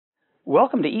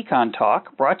Welcome to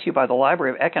EconTalk, brought to you by the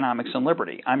Library of Economics and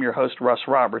Liberty. I'm your host, Russ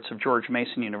Roberts of George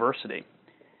Mason University.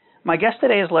 My guest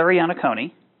today is Larry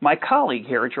Iannaccone, my colleague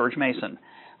here at George Mason.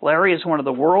 Larry is one of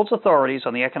the world's authorities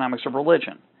on the economics of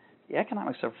religion. The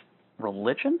economics of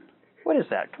religion? What is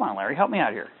that? Come on, Larry, help me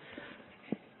out here.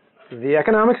 The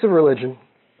economics of religion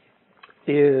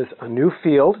is a new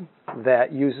field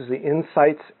that uses the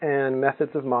insights and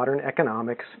methods of modern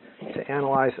economics to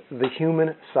analyze the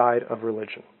human side of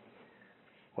religion.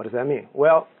 What does that mean?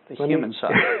 Well, the human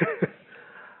side.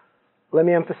 Let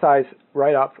me emphasize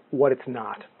right up what it's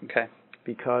not. Okay.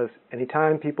 Because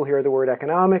anytime people hear the word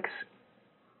economics,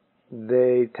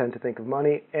 they tend to think of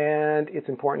money, and it's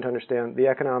important to understand the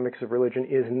economics of religion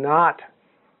is not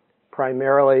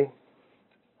primarily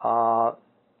about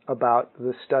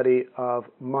the study of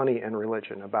money and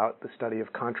religion, about the study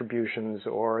of contributions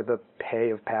or the pay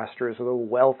of pastors or the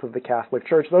wealth of the Catholic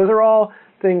Church. Those are all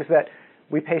things that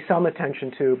we pay some attention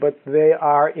to, but they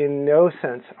are in no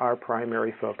sense our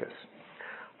primary focus.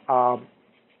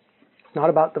 It's not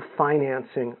about the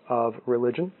financing of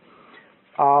religion,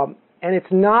 and it's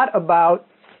not about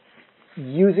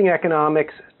using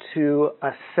economics to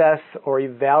assess or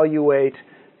evaluate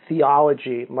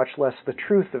theology, much less the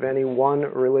truth of any one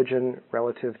religion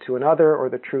relative to another, or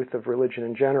the truth of religion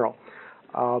in general.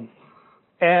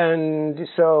 And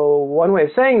so one way of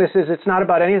saying this is it's not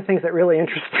about any of the things that really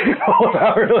interest people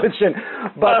about religion.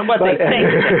 But they think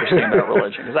is interesting about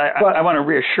religion. Because I want to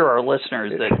reassure our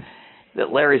listeners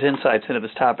that Larry's insights into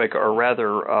this topic are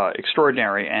rather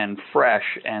extraordinary and fresh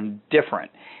and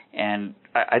different. And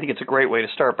I think it's a great way to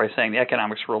start by saying the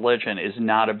economics of religion is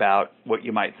not about what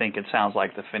you might think it sounds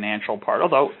like, the financial part.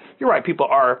 Although, you're right, people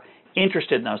are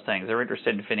interested in those things. They're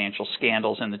interested in financial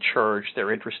scandals in the church.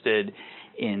 They're interested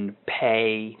in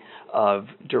pay of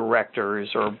directors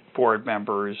or board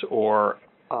members or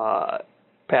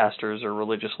pastors or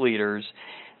religious leaders.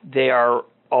 They are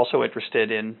also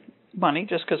interested in money,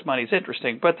 just because money is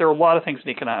interesting. But there are a lot of things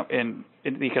in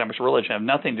the economics of religion that have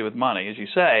nothing to do with money, as you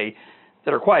say,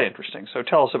 that are quite interesting. So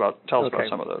tell us about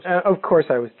some of those. Of course,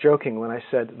 I was joking when I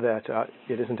said that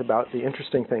it isn't about the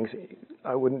interesting things.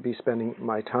 I wouldn't be spending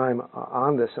my time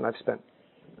on this, and I've spent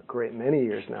a great many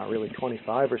years now, really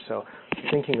 25 or so,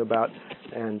 thinking about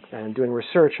and doing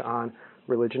research on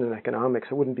religion and economics.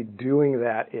 I wouldn't be doing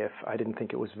that if I didn't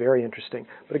think it was very interesting.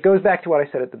 But it goes back to what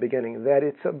I said at the beginning, that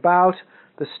it's about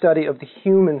the study of the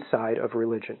human side of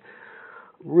religion.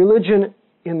 Religion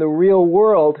in the real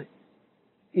world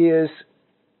is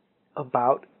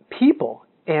about people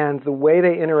and the way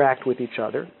they interact with each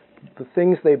other, the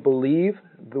things they believe,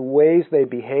 the ways they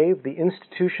behave, the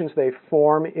institutions they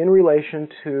form in relation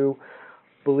to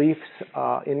beliefs,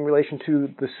 in relation to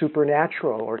the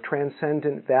supernatural or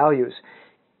transcendent values.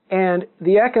 And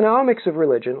the economics of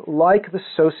religion, like the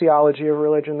sociology of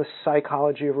religion, the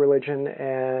psychology of religion,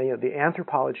 and the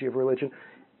anthropology of religion,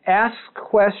 ask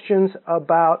questions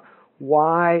about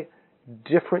why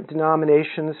different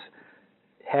denominations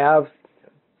have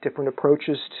different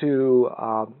approaches to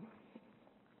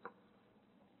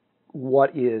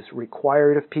what is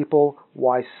required of people,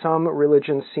 why some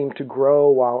religions seem to grow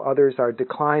while others are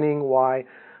declining, why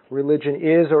religion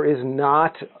is or is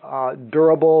not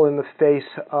durable in the face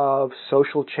of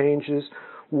social changes,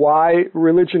 why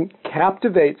religion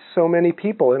captivates so many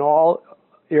people in all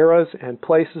eras and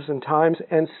places and times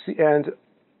and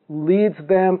leads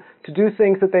them to do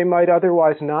things that they might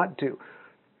otherwise not do.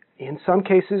 In some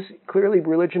cases, clearly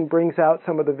religion brings out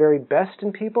some of the very best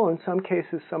in people, in some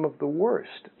cases some of the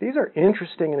worst. These are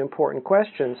interesting and important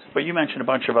questions. But you mentioned a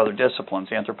bunch of other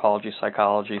disciplines, anthropology,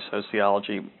 psychology,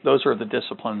 sociology. Those are the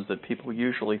disciplines that people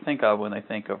usually think of when they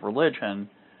think of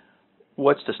religion.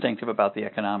 What's distinctive about the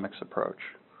economics approach?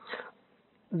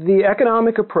 The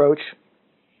economic approach,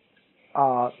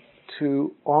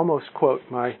 to almost quote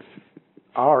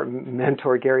our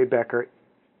mentor Gary Becker,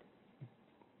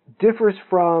 differs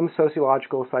from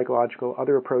sociological, psychological,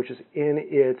 other approaches in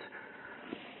its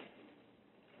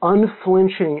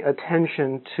unflinching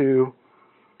attention to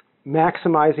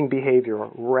maximizing behavior,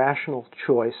 or rational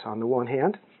choice on the one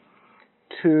hand,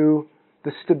 to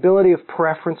the stability of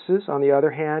preferences on the other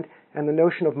hand, and the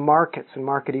notion of markets and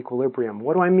market equilibrium.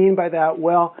 What do I mean by that?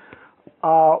 Well,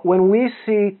 when we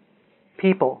see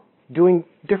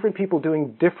different people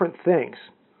doing different things,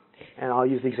 and I'll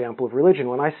use the example of religion.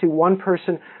 When I see one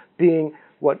person being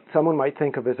what someone might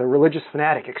think of as a religious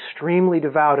fanatic, extremely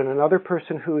devout, and another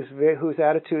person whose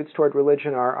attitudes toward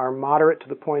religion are moderate to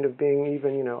the point of being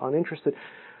even, uninterested,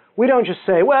 we don't just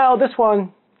say, well, this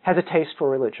one has a taste for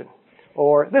religion,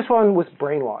 or this one was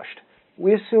brainwashed.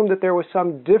 we assumed that there was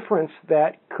some difference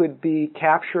that could be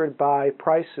captured by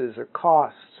prices or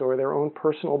costs or their own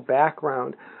personal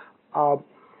background.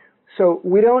 So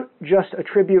we don't just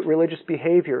attribute religious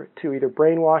behavior to either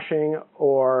brainwashing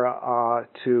or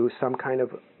to some kind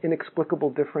of inexplicable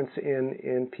difference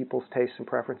in people's tastes and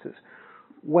preferences.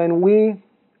 When we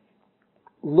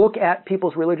look at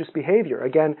people's religious behavior,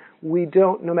 again, we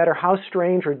don't, no matter how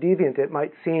strange or deviant it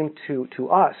might seem to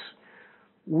us,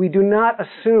 we do not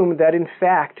assume that, in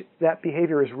fact, that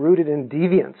behavior is rooted in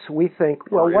deviance. We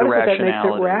think, well, what is it that makes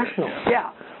it rational?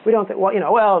 Yeah. We don't think,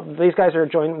 well, these guys are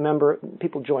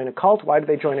people join a cult. Why do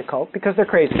they join a cult? Because they're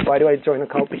crazy. Why do I join a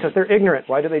cult? Because they're ignorant.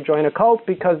 Why do they join a cult?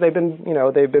 Because they've been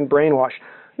brainwashed.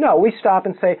 No, we stop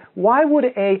and say, why would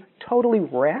a totally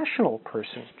rational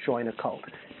person join a cult?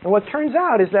 And what turns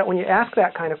out is that when you ask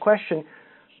that kind of question,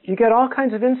 you get all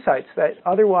kinds of insights that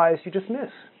otherwise you just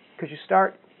miss, because you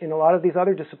start in a lot of these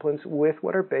other disciplines with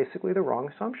what are basically the wrong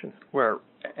assumptions.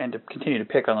 And to continue to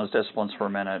pick on those disciplines for a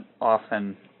minute,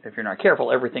 often, if you're not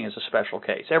careful, everything is a special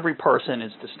case. Every person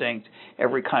is distinct.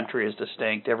 Every country is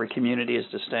distinct. Every community is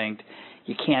distinct.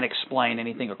 You can't explain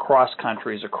anything across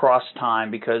countries, across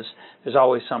time, because there's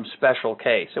always some special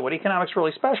case. So what economics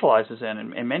really specializes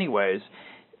in many ways,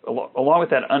 along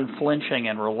with that unflinching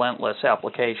and relentless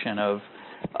application of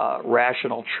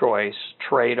rational choice,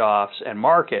 trade-offs, and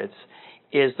markets,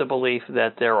 is the belief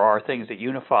that there are things that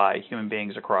unify human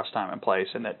beings across time and place,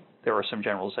 and that there are some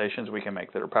generalizations we can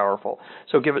make that are powerful.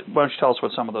 So why don't you tell us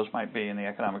what some of those might be in the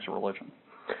economics of religion?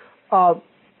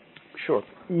 Sure.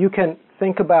 You can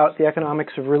think about the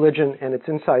economics of religion and its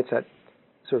insights at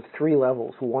sort of three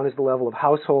levels. One is the level of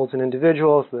households and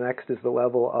individuals. The next is the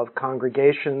level of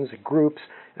congregations, groups,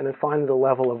 and then finally the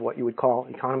level of what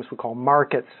economists would call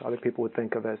markets. Other people would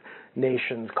think of as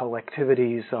nations,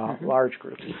 collectivities, large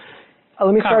groups.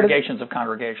 Let me congregations of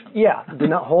congregations. Yeah,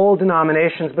 whole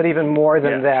denominations, but even more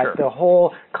than that, sure. The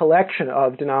whole collection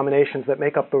of denominations that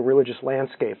make up the religious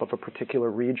landscape of a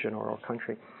particular region or a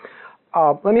country.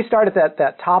 Let me start at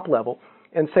that top level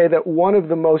and say that one of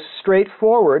the most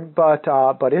straightforward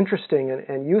but interesting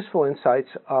and useful insights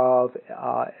of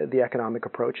the economic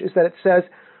approach is that it says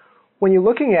when you're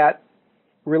looking at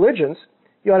religions,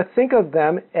 you ought to think of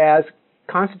them as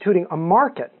constituting a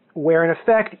market where, in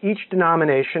effect, each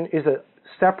denomination is a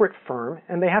separate firm,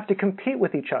 and they have to compete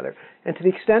with each other. And to the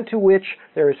extent to which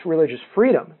there is religious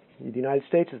freedom, the United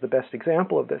States is the best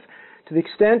example of this, to the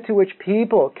extent to which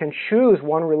people can choose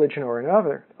one religion or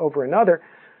another over another,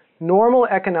 normal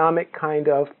economic kind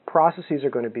of processes are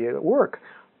going to be at work.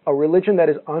 A religion that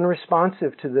is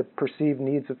unresponsive to the perceived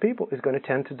needs of people is going to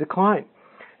tend to decline.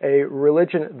 A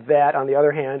religion that, on the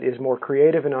other hand, is more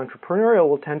creative and entrepreneurial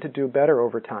will tend to do better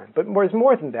over time. But there's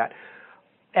more than that.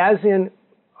 As in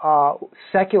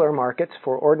secular markets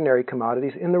for ordinary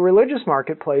commodities, in the religious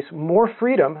marketplace, more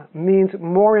freedom means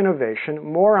more innovation,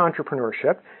 more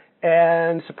entrepreneurship,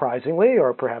 and surprisingly,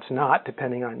 or perhaps not,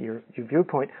 depending on your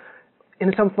viewpoint,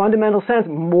 in some fundamental sense,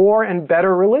 more and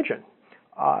better religion.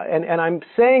 And I'm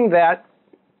saying that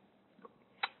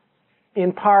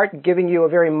in part giving you a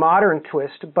very modern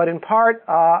twist, but in part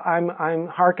I'm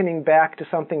hearkening back to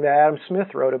something that Adam Smith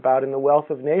wrote about in The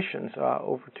Wealth of Nations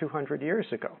over 200 years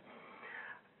ago.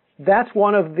 That's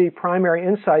one of the primary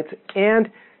insights, and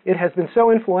it has been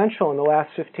so influential in the last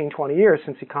 15, 20 years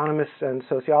since economists and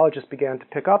sociologists began to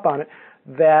pick up on it,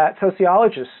 that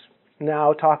sociologists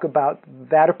now talk about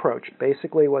that approach,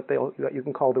 basically what you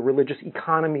can call the religious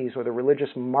economies or the religious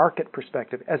market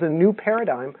perspective, as a new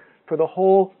paradigm for the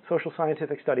whole social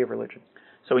scientific study of religion.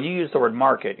 So when you use the word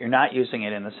market, you're not using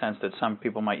it in the sense that some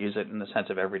people might use it in the sense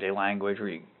of everyday language,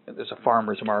 where there's a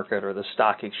farmer's market or the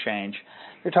stock exchange.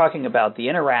 You're talking about the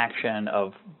interaction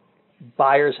of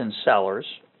buyers and sellers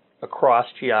across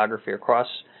geography, across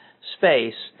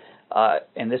space,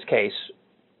 in this case,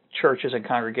 churches and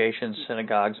congregations,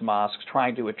 synagogues, mosques,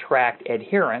 trying to attract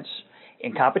adherents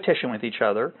in competition with each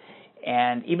other.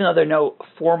 And even though there are no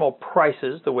formal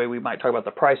prices, the way we might talk about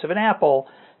the price of an apple,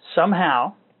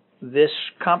 somehow this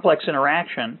complex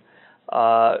interaction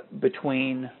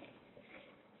between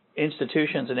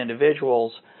institutions and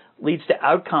individuals leads to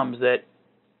outcomes that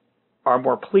are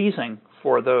more pleasing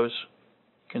for those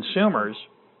consumers,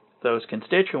 those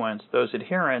constituents, those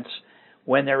adherents,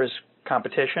 when there is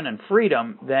competition and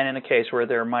freedom than in a case where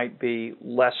there might be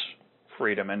less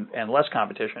freedom and less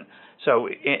competition. So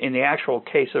in the actual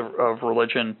case of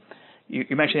religion, you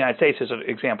mentioned the United States as an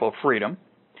example of freedom.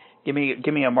 Give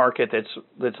me a market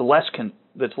that's less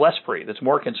free, that's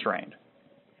more constrained.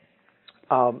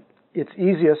 It's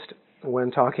easiest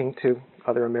when talking to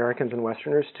other Americans and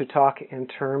Westerners to talk in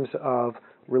terms of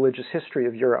religious history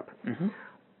of Europe. Mm-hmm.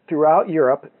 Throughout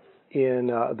Europe, in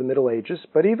the Middle Ages,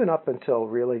 but even up until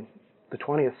really the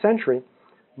 20th century,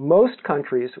 most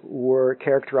countries were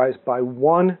characterized by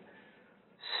one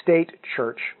state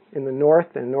church. In the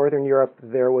North, in Northern Europe,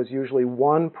 there was usually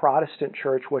one Protestant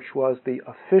church, which was the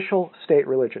official state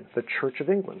religion, the Church of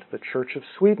England, the Church of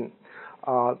Sweden,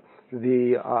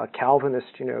 the Calvinist,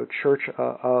 Church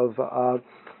of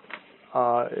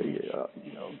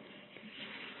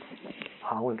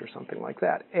Holland or something like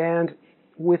that. And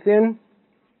within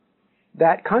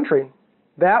that country,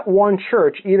 that one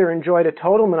church either enjoyed a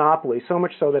total monopoly, so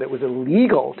much so that it was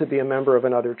illegal to be a member of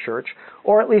another church,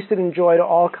 or at least it enjoyed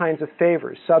all kinds of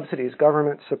favors, subsidies,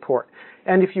 government support.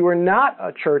 And if you were not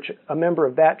a member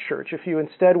of that church, if you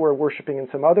instead were worshiping in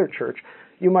some other church,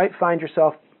 you might find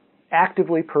yourself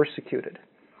actively persecuted.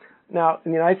 Now,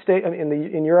 in the United States,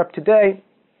 in Europe today,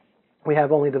 we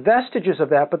have only the vestiges of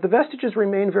that, but the vestiges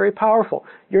remain very powerful.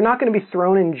 You're not going to be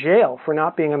thrown in jail for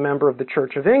not being a member of the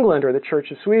Church of England or the Church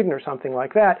of Sweden or something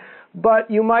like that, but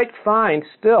you might find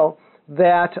still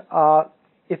that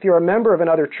if you're a member of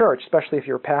another church, especially if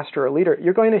you're a pastor or a leader,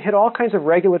 you're going to hit all kinds of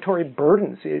regulatory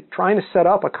burdens. You're trying to set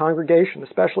up a congregation,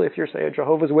 especially if you're, say, a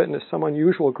Jehovah's Witness, some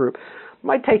unusual group,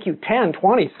 might take you 10,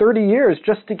 20, 30 years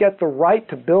just to get the right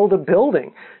to build a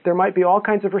building. There might be all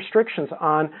kinds of restrictions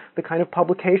on the kind of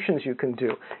publications you can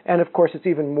do. And of course, it's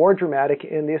even more dramatic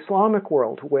in the Islamic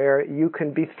world, where you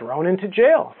can be thrown into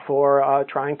jail for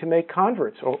trying to make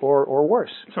converts or worse.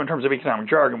 So in terms of economic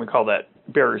jargon, we call that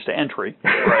barriers to entry,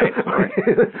 right?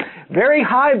 Very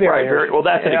high barriers. Well,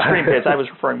 that's an extreme case. I was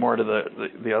referring more to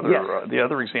the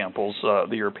other examples,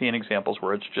 the European examples,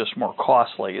 where it's just more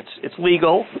costly. It's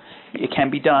legal, it can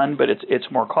be done, but it's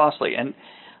more costly. And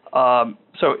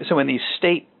so in the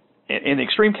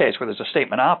extreme case where there's a state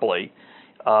monopoly,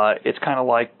 it's kind of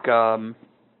like the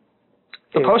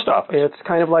post office. It's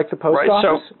kind of like the post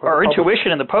office. So our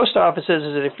intuition in the post office is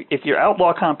that if you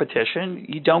outlaw competition,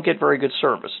 you don't get very good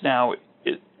service. Now,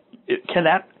 can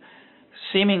that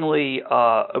seemingly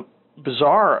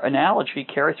bizarre analogy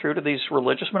carry through to these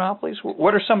religious monopolies?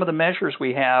 What are some of the measures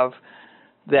we have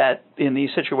that in these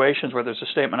situations where there's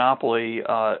a state monopoly,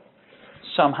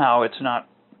 somehow it's not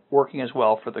working as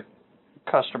well for the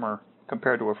customer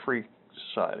compared to a free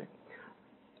society?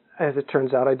 As it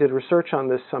turns out, I did research on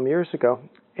this some years ago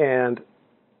and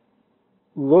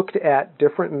looked at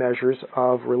different measures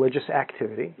of religious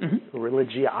activity,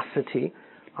 religiosity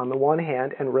on the one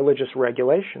hand, and religious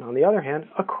regulation on the other hand,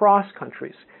 across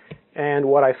countries. And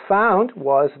what I found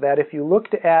was that if you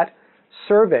looked at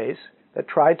surveys that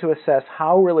tried to assess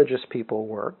how religious people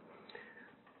were,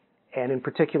 and in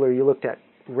particular you looked at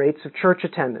rates of church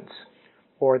attendance,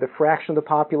 or the fraction of the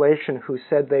population who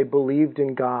said they believed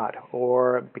in God,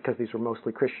 or, because these were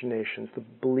mostly Christian nations,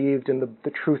 believed in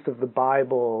the truth of the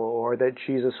Bible, or that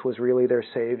Jesus was really their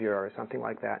Savior, or something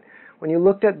like that. When you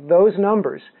looked at those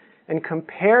numbers and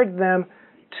compared them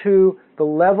to the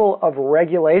level of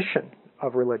regulation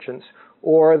of religions,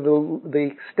 or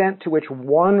the extent to which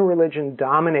one religion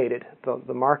dominated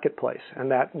the marketplace,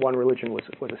 and that one religion was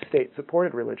a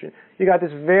state-supported religion, you got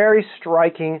this very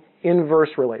striking inverse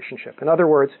relationship. In other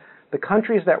words, the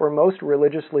countries that were most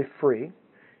religiously free,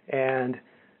 and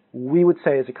we would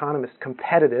say as economists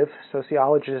competitive,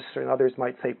 sociologists and others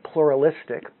might say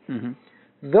pluralistic,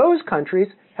 those countries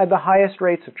had the highest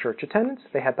rates of church attendance,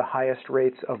 they had the highest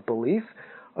rates of belief.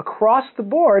 Across the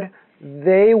board,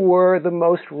 they were the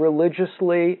most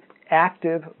religiously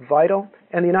active, vital,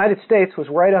 and the United States was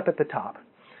right up at the top.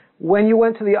 When you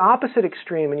went to the opposite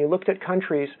extreme and you looked at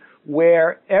countries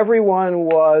where everyone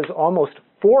was almost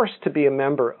forced to be a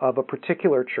member of a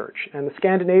particular church, and the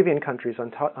Scandinavian countries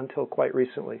until quite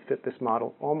recently fit this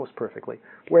model almost perfectly,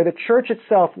 where the church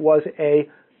itself was a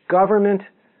government,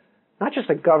 not just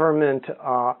a government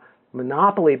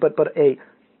monopoly, but a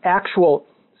actual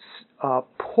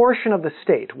portion of the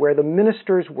state where the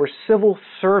ministers were civil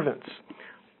servants,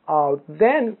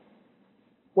 then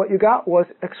what you got was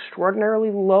extraordinarily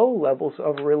low levels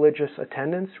of religious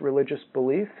attendance, religious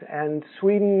belief, and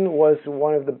Sweden was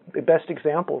one of the best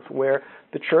examples where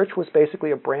the church was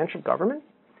basically a branch of government,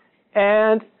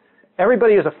 and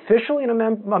everybody is officially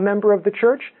a member of the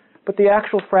church, but the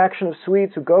actual fraction of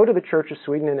Swedes who go to the Church of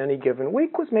Sweden in any given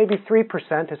week was maybe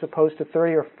 3% as opposed to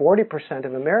 30 or 40%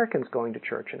 of Americans going to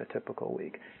church in a typical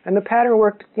week. And the pattern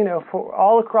worked, for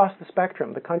all across the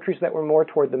spectrum. The countries that were more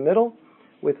toward the middle,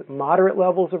 with moderate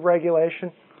levels of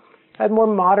regulation, had more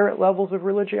moderate levels of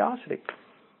religiosity.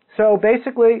 So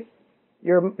basically,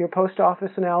 your post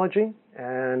office analogy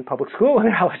and public school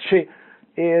analogy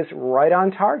is right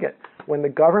on target. When the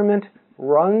government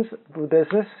runs the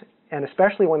business, and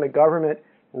especially when the government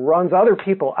runs other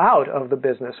people out of the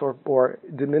business or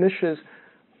diminishes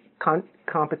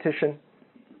competition,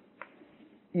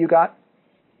 you got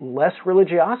less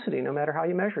religiosity, no matter how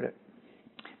you measured it.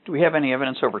 Do we have any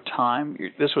evidence over time?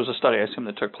 This was a study, I assume,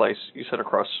 that took place, you said,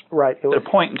 across, right, it was at a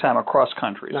point in time across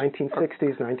countries.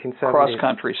 1960s, 1970s.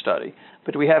 Cross-country study.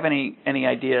 But do we have any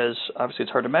ideas, obviously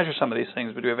it's hard to measure some of these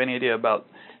things, but do we have any idea about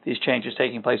these changes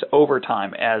taking place over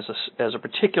time as a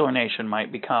particular nation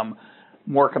might become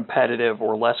more competitive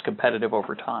or less competitive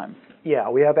over time? Yeah,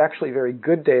 we have actually very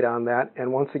good data on that,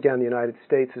 and once again, the United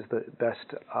States is the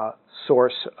best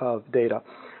source of data.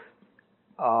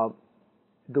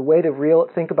 The way to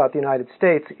think about the United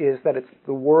States is that it's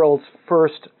the world's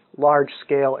first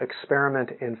large-scale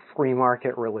experiment in free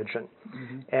market religion.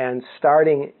 Mm-hmm. And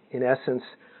starting, in essence,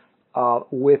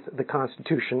 with the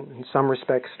Constitution, in some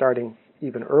respects starting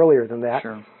even earlier than that,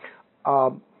 sure.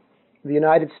 The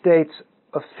United States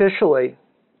officially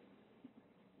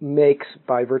makes,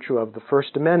 by virtue of the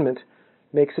First Amendment,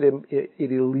 makes it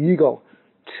illegal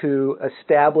to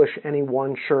establish any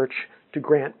one church, to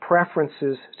grant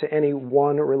preferences to any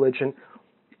one religion,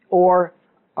 or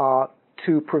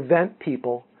to prevent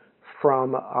people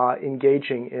from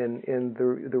engaging in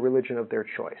the religion of their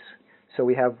choice. So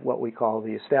we have what we call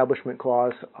the Establishment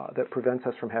Clause that prevents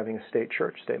us from having a state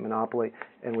church, state monopoly,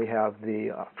 and we have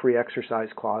the Free Exercise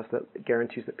Clause that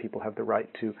guarantees that people have the right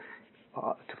to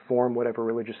form whatever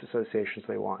religious associations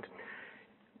they want.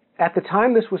 At the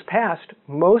time this was passed,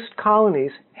 most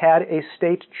colonies had a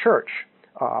state church,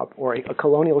 or a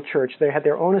colonial church. They had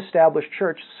their own established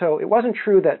church, so it wasn't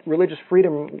true that religious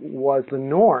freedom was the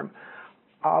norm.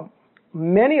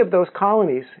 Many of those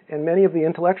colonies and many of the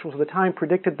intellectuals of the time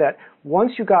predicted that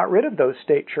once you got rid of those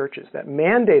state churches that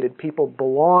mandated people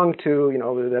belong to,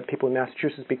 that people in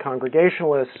Massachusetts be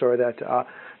Congregationalists, or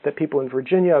that people in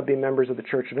Virginia be members of the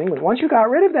Church of England. Once you got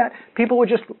rid of that, people would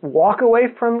just walk away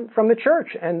from the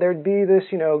church, and there'd be this,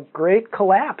 great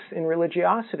collapse in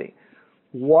religiosity.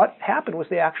 What happened was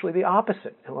actually the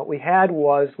opposite. And what we had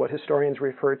was what historians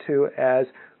refer to as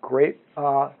great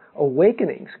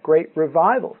awakenings, great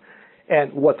revivals.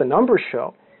 And what the numbers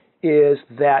show is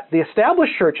that the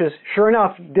established churches, sure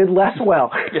enough, did less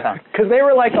well. Yeah. Because they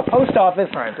were like a post office,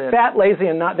 right, fat, lazy,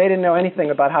 and they didn't know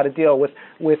anything about how to deal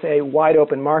with a wide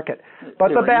open market. But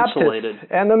the Baptists insulated.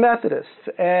 And the Methodists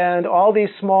and all these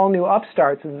small new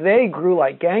upstarts, they grew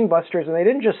like gangbusters, and they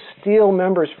didn't just steal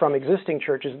members from existing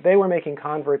churches. They were making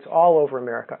converts all over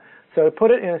America. So to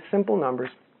put it in simple numbers,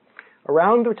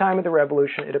 around the time of the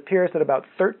Revolution, it appears that about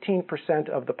 13%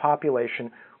 of the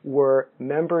population were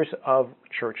members of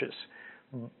churches.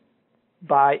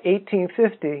 By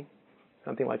 1850,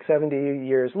 something like 70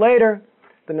 years later,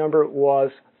 the number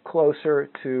was closer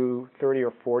to 30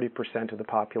 or 40% of the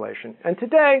population. And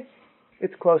today,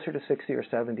 it's closer to 60 or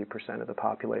 70% of the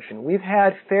population. We've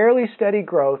had fairly steady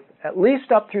growth, at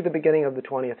least up through the beginning of the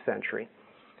 20th century,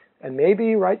 and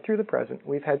maybe right through the present.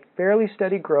 We've had fairly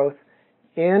steady growth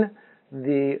in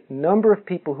the number of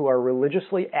people who are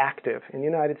religiously active in the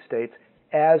United States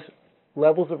as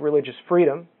levels of religious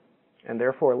freedom, and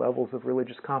therefore levels of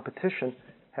religious competition,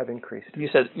 have increased. You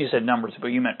said numbers, but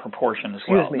you meant proportion as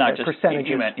well. Excuse me, not just percentages.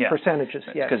 You meant, yeah. Percentages,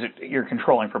 yes. Because you're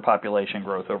controlling for population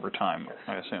growth over time,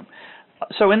 I assume.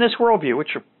 So in this worldview,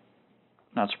 which,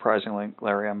 not surprisingly,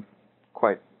 Larry, I'm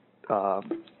quite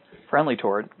friendly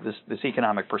toward, this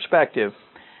economic perspective,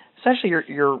 essentially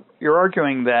you're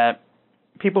arguing that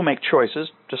people make choices,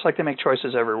 just like they make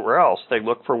choices everywhere else. They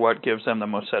look for what gives them the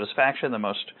most satisfaction, the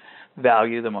most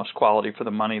value, the most quality for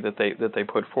the money that they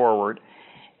put forward.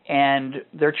 And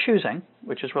they're choosing,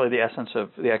 which is really the essence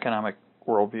of the economic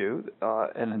worldview,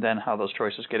 and then how those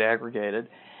choices get aggregated.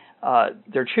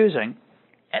 They're choosing.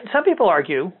 And some people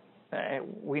argue,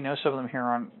 we know some of them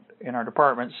here in our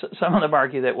department, some of them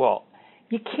argue that, well,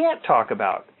 you can't talk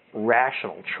about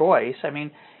rational choice. I mean,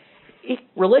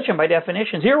 religion, by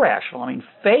definition, is irrational. I mean,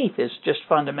 faith is just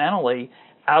fundamentally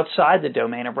outside the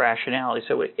domain of rationality.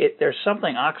 So there's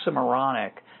something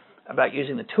oxymoronic about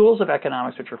using the tools of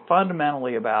economics, which are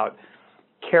fundamentally about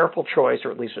careful choice,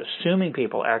 or at least assuming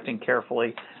people acting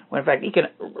carefully, when in fact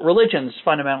religion is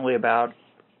fundamentally about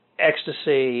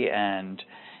ecstasy and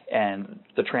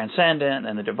the transcendent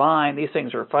and the divine. These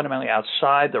things are fundamentally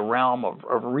outside the realm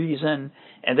of reason,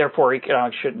 and therefore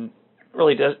economics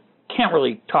can't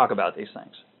really talk about these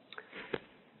things.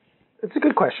 It's a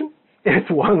good question. It's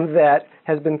one that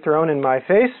has been thrown in my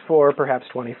face for perhaps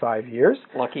 25 years.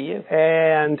 Lucky you.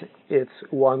 And it's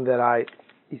one that I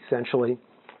essentially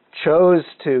chose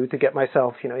to get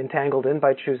myself, entangled in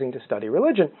by choosing to study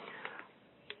religion.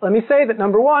 Let me say that,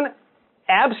 number one,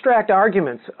 abstract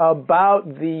arguments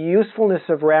about the usefulness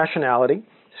of rationality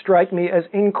strike me as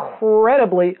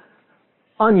incredibly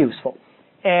unuseful.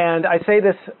 And I say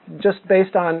this just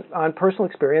based on personal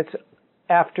experience.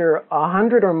 After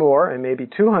 100 or more, and maybe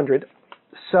 200,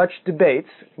 such debates,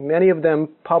 many of them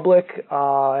public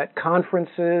at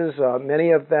conferences,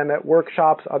 many of them at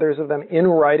workshops, others of them in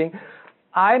writing,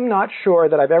 I'm not sure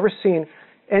that I've ever seen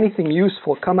anything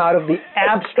useful come out of the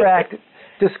abstract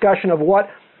discussion of what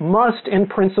must in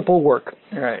principle work.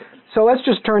 Right. So let's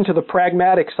just turn to the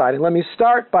pragmatic side, and let me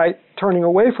start by turning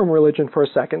away from religion for a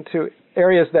second to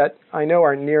areas that I know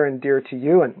are near and dear to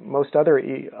you and most other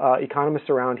economists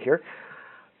around here.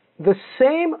 The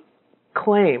same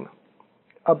claim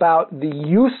about the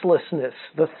uselessness,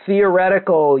 the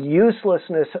theoretical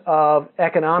uselessness of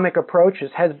economic approaches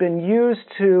has been used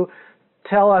to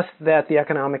tell us that the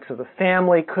economics of the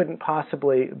family couldn't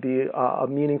possibly be a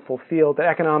meaningful field, that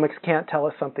economics can't tell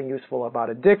us something useful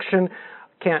about addiction,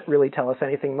 can't really tell us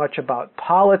anything much about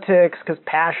politics because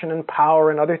passion and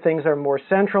power and other things are more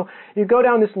central. You go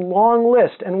down this long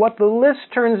list, and what the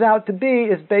list turns out to be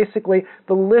is basically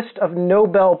the list of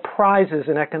Nobel Prizes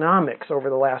in economics over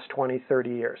the last 20,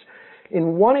 30 years.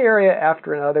 In one area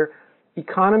after another,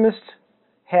 economists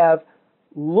have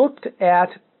looked at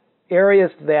areas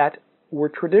that were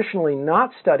traditionally not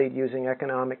studied using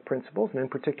economic principles, and in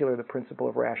particular the principle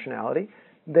of rationality.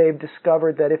 They've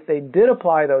discovered that if they did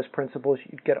apply those principles,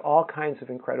 you'd get all kinds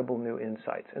of incredible new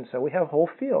insights. And so we have whole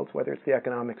fields, whether it's the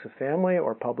economics of family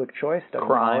or public choice,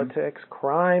 politics,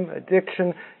 crime,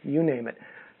 addiction, you name it.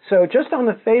 So just on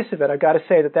the face of it, I've got to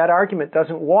say that argument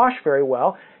doesn't wash very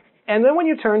well. And then when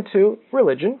you turn to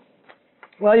religion,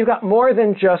 well, you've got more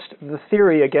than just the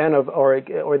theory, again, or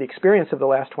the experience of the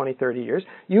last 20, 30 years.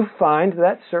 You find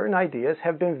that certain ideas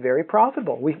have been very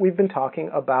profitable. We've been talking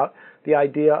about the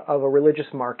idea of a religious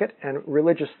market and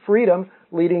religious freedom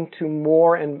leading to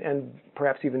more and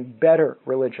perhaps even better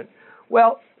religion.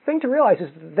 Well, the thing to realize is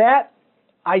that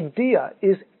idea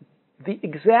is the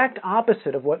exact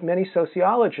opposite of what many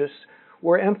sociologists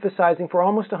were emphasizing for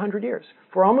almost 100 years.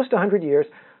 For almost 100 years,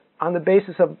 on the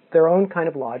basis of their own kind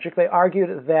of logic, they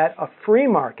argued that a free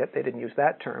market, they didn't use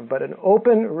that term, but an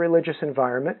open religious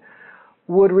environment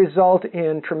would result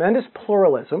in tremendous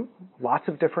pluralism, lots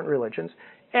of different religions,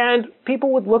 and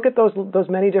people would look at those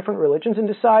many different religions and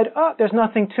decide, oh, there's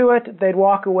nothing to it. They'd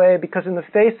walk away because in the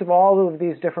face of all of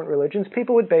these different religions,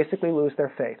 people would basically lose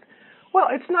their faith. Well,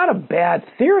 it's not a bad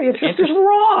theory. It's just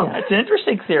wrong. Yeah, it's an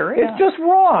interesting theory. It's just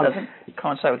wrong. It doesn't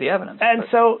coincide with the evidence. And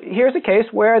so here's a case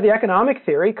where the economic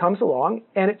theory comes along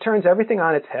and it turns everything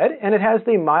on its head, and it has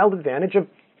the mild advantage of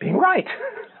being right.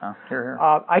 Here.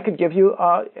 I could give you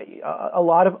a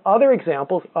lot of other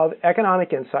examples of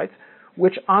economic insights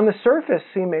which on the surface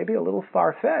seem maybe a little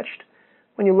far-fetched.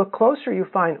 When you look closer, you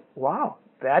find, wow,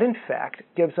 that in fact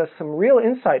gives us some real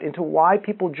insight into why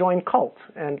people join cults.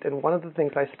 And one of the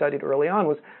things I studied early on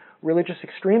was religious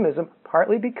extremism,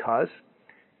 partly because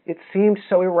it seemed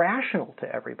so irrational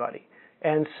to everybody.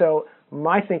 And so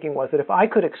my thinking was that if I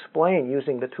could explain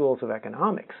using the tools of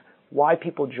economics why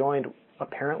people joined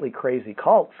apparently crazy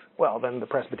cults, well, then the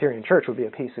Presbyterian Church would be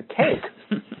a piece of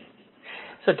cake.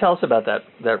 So tell us about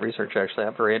that research, actually.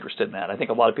 I'm very interested in that. I think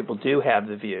a lot of people do have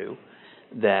the view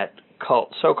that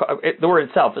the word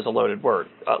itself is a loaded word.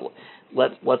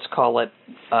 Let's call it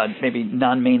maybe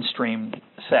non-mainstream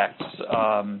sects,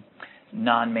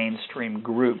 non-mainstream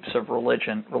groups of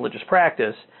religious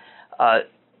practice.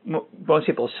 Most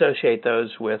people associate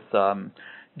those with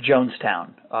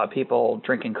Jonestown, people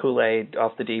drinking Kool-Aid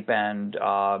off the deep end,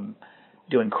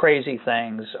 doing crazy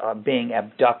things, being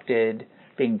abducted,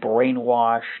 being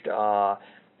brainwashed.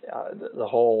 The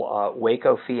whole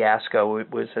Waco fiasco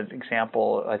was an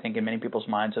example, I think, in many people's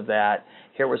minds of that.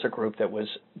 Here was a group that was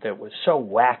so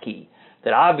wacky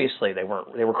that obviously they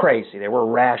were crazy, they were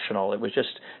irrational. It was just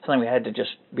something we had to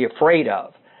just be afraid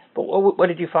of. But what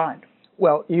did you find?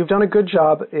 Well, you've done a good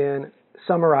job in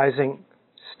summarizing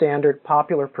standard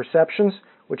popular perceptions,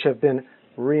 which have been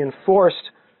reinforced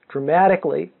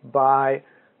dramatically by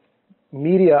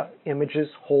media images,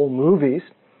 whole movies.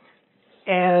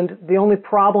 And the only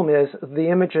problem is the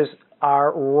images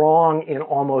are wrong in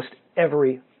almost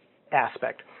every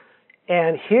aspect.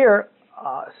 And here,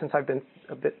 since I've been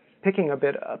picking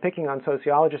on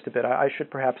sociologists a bit, I should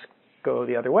perhaps go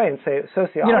the other way and say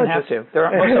sociologists. You don't have to. Most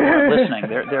of them are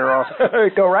listening. They're all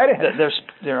go right ahead.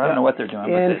 I don't know what they're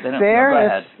doing.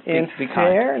 In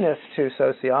fairness to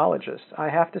sociologists, I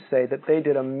have to say that they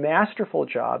did a masterful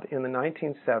job in the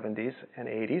 1970s and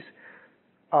 80s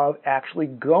of actually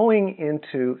going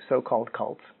into so-called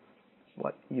cults,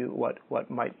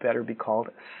 what might better be called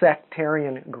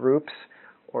sectarian groups,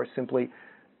 or simply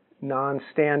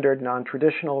non-standard,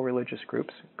 non-traditional religious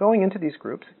groups, going into these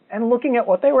groups and looking at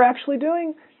what they were actually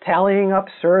doing, tallying up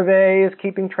surveys,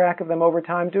 keeping track of them over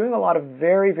time, doing a lot of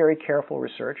very, very careful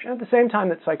research. And at the same time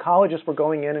that psychologists were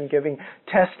going in and giving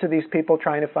tests to these people,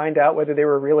 trying to find out whether they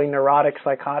were really neurotic,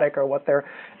 psychotic, or what their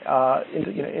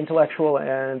intellectual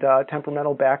and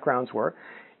temperamental backgrounds were.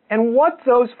 And what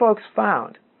those folks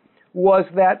found was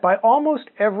that by almost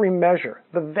every measure,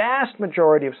 the vast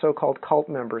majority of so-called cult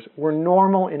members were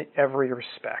normal in every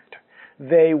respect.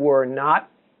 They were not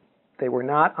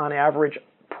on average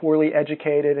poorly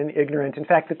educated and ignorant. In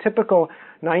fact, the typical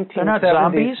 1970s... They're not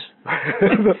zombies?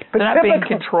 They're not being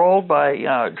controlled by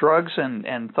drugs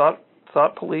and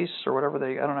thought police or whatever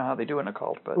I don't know how they do in a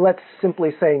cult, but... Let's simply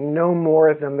say no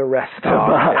more than the rest of them.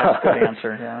 That's a good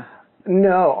answer, yeah.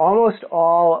 No, almost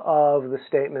all of the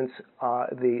statements,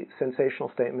 the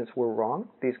sensational statements, were wrong.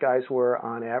 These guys were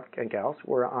and gals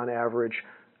were on average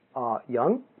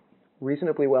young,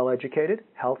 reasonably well educated,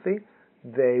 healthy.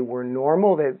 They were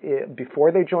normal.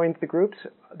 Before they joined the groups,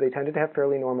 they tended to have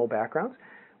fairly normal backgrounds.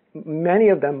 Many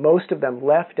of them, most of them,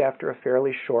 left after a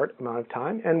fairly short amount of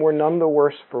time and were none the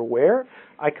worse for wear.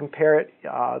 I compare it,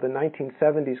 the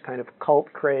 1970s kind of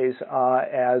cult craze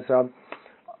as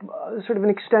sort of an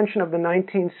extension of the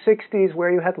 1960s,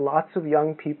 where you had lots of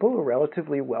young people who were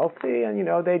relatively wealthy, and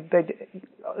they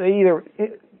either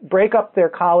break up their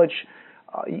college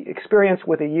experience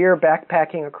with a year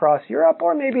backpacking across Europe,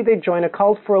 or maybe they join a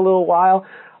cult for a little while,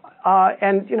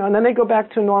 and then they go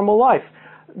back to normal life.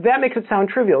 That makes it sound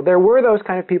trivial. There were those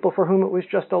kind of people for whom it was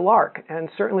just a lark, and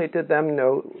certainly it did them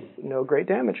no great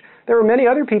damage. There were many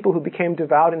other people who became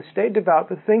devout and stayed devout,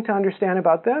 but the thing to understand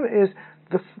about them is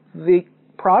the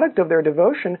product of their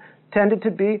devotion tended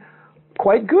to be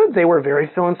quite good. They were very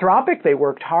philanthropic. They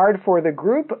worked hard for the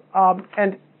group.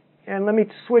 And let me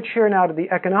switch here now to the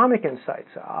economic insights.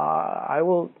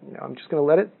 I'm just going to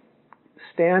let it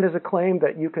stand as a claim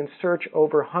that you can search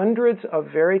over hundreds of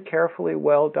very carefully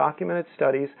well-documented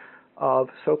studies of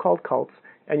so-called cults,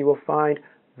 and you will find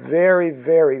very,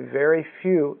 very, very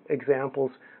few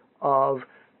examples of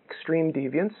extreme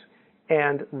deviance.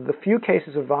 And the few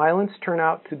cases of violence turn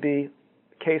out to be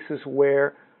cases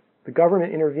where the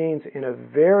government intervenes in a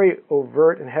very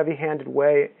overt and heavy-handed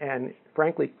way and,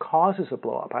 frankly, causes a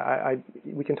blow-up.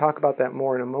 We can talk about that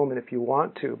more in a moment if you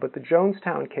want to, but the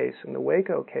Jonestown case and the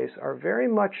Waco case are very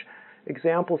much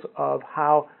examples of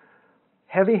how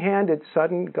heavy-handed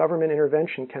sudden government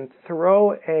intervention can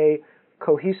throw a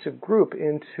cohesive group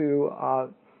into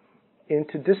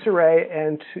disarray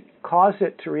and to cause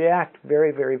it to react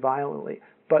very, very violently.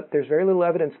 But there's very little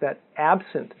evidence that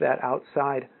absent that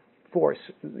outside force,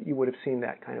 you would have seen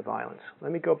that kind of violence.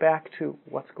 Let me go back to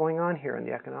what's going on here in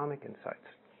the economic insights.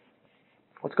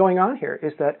 What's going on here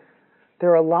is that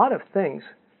there are a lot of things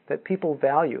that people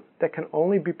value that can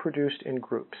only be produced in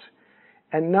groups.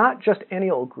 And not just any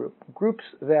old group, groups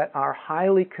that are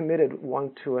highly committed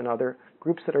one to another,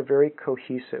 groups that are very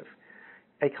cohesive.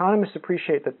 Economists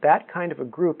appreciate that kind of a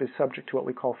group is subject to what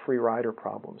we call free rider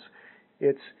problems.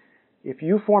 If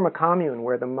you form a commune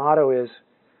where the motto is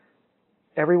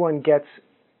everyone gets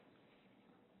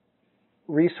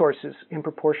resources in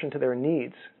proportion to their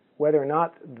needs, whether or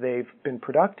not they've been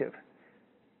productive,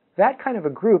 that kind of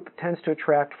a group tends to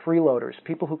attract freeloaders.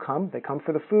 People who they come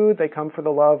for the food, they come for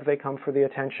the love, they come for the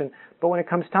attention, but when it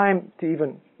comes time to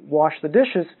even wash the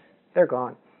dishes, they're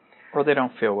gone. Or they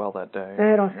don't feel well that day.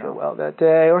 They don't feel well that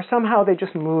day, or somehow they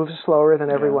just move slower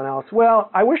than everyone else. Well,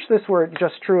 I wish this were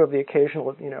just true of the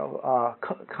occasional,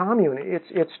 commune.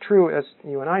 It's true, as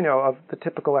you and I know, of the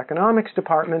typical economics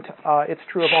department. It's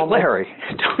true of almost... Larry,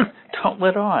 don't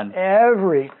let on.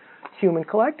 Every human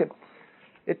collective.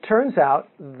 It turns out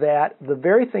that the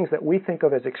very things that we think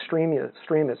of as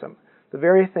extremism, the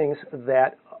very things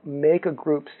that make a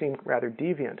group seem rather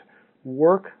deviant,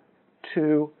 work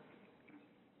to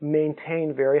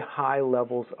maintain very high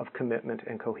levels of commitment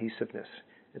and cohesiveness.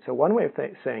 And so one way of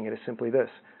saying it is simply this,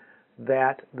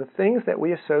 that the things that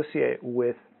we associate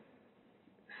with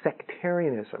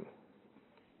sectarianism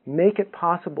make it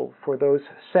possible for those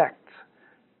sects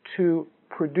to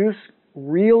produce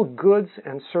real goods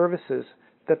and services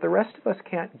that the rest of us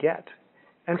can't get.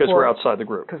 Because we're outside the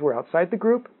group. Because we're outside the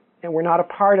group, and we're not a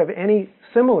part of any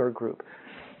similar group.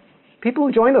 People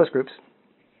who join those groups,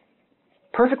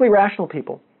 perfectly rational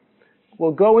people,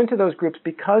 will go into those groups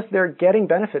because they're getting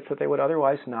benefits that they would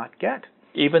otherwise not get.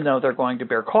 Even though they're going to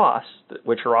bear costs,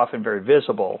 which are often very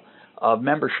visible, of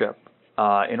membership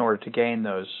in order to gain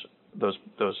those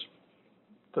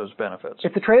benefits.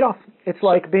 It's a trade-off. It's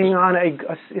like being on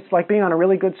a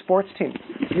really good sports team.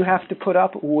 You have to put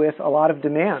up with a lot of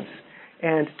demands.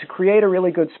 And to create a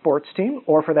really good sports team,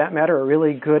 or for that matter, a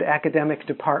really good academic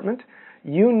department,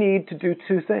 you need to do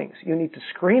two things. You need to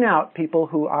screen out people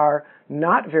who are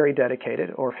not very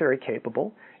dedicated or very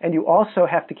capable, and you also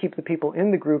have to keep the people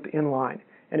in the group in line.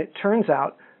 And it turns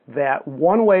out that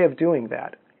one way of doing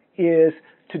that is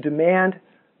to demand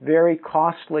very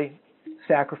costly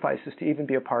sacrifices to even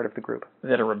be a part of the group.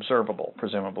 That are observable,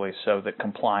 presumably, so that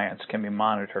compliance can be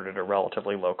monitored at a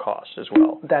relatively low cost as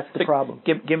well. That's the problem.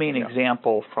 Give me an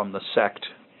example from the sect.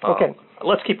 Okay.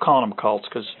 Let's keep calling them cults,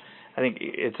 because I think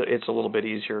it's a little bit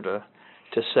easier to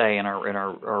say, and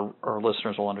our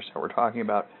listeners will understand what we're talking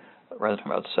about, rather than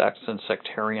talking about sects and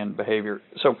sectarian behavior.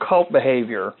 So cult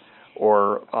behavior,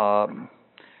 or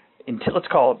let's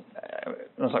call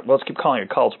it, let's keep calling it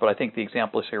cults, but I think the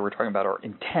examples here we're talking about are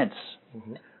intense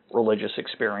religious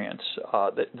experience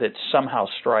that somehow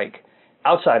strike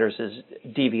outsiders as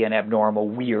deviant, abnormal,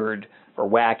 weird, or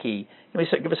wacky.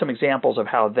 Give us some examples of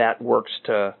how that works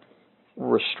to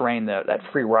restrain that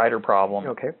free rider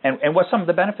problem, and what some of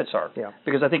the benefits are. Yeah.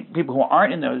 Because I think people who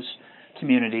aren't in those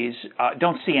communities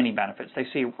don't see any benefits. They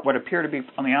see what appear to be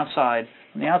on the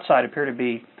outside appear to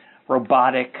be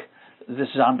robotic, this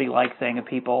zombie-like thing of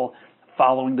people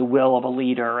following the will of a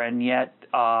leader, and yet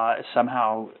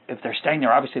somehow, if they're staying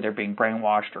there, obviously they're being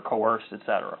brainwashed or coerced,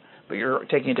 etc. But you're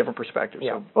taking a different perspective.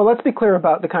 Yeah. So. Well, let's be clear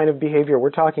about the kind of behavior we're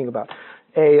talking about.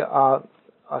 A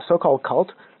so-called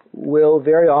cult will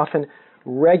very often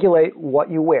regulate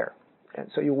what you wear. And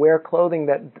so you wear clothing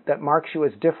that marks you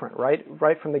as different,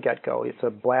 right from the get-go.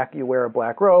 You wear a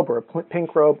black robe or a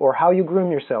pink robe, or how you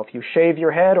groom yourself. You shave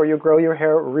your head or you grow your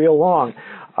hair real long.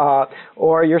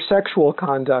 Or your sexual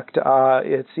conduct.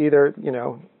 It's either,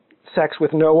 sex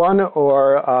with no one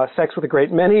or sex with a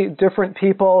great many different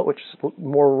people, which is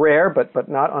more rare but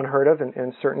not unheard of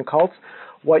in certain cults.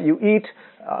 What you eat,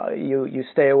 you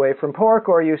stay away from pork,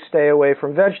 or you stay away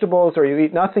from vegetables, or you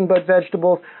eat nothing but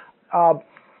vegetables.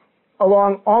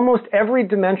 Along almost every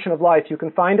dimension of life, you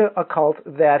can find a cult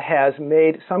that has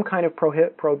made some kind of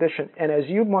prohibition. And as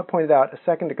you pointed out a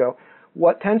second ago,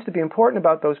 what tends to be important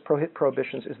about those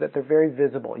prohibitions is that they're very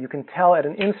visible. You can tell at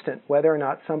an instant whether or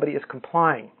not somebody is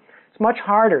complying. It's much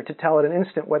harder to tell at an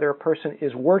instant whether a person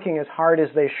is working as hard as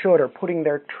they should or putting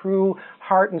their true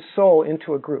heart and soul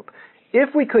into a group.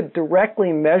 If we could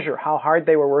directly measure how hard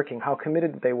they were working, how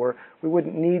committed they were, we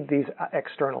wouldn't need these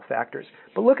external factors.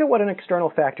 But look at what an external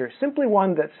factor is. Simply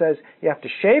one that says you have to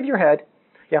shave your head,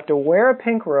 you have to wear a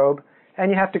pink robe, and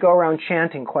you have to go around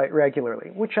chanting quite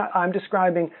regularly, which I'm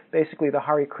describing basically the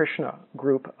Hare Krishna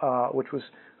group, which was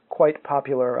quite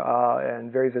popular and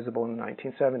very visible in the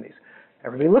 1970s.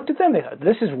 Everybody looked at them, they said,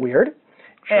 this is weird,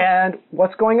 and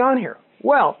what's going on here?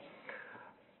 Well,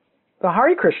 the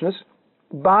Hare Krishnas,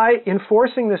 by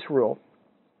enforcing this rule,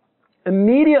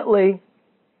 immediately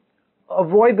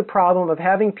avoid the problem of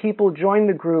having people join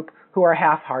the group who are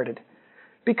half-hearted.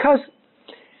 Because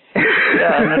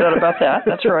yeah, no doubt about that.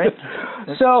 That's right.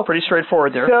 It's pretty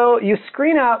straightforward there. So you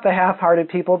screen out the half-hearted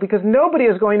people because nobody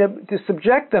is going to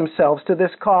subject themselves to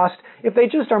this cost if they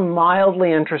just are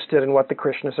mildly interested in what the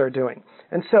Krishnas are doing.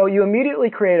 And so you immediately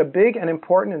create a big and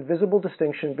important and visible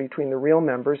distinction between the real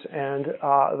members and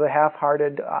the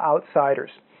half-hearted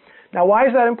outsiders. Now, why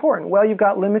is that important? Well, you've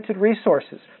got limited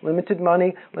resources, limited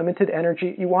money, limited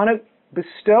energy. You want to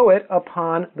bestow it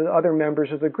upon the other members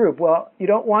of the group. Well, you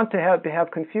don't want to have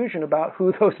confusion about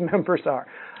who those members are.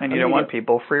 And you don't want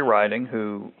people free riding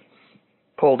who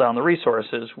pull down the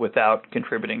resources without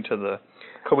contributing to the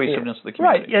cohesiveness of the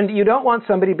community. Right, and you don't want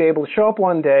somebody to be able to show up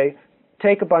one day,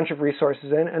 take a bunch of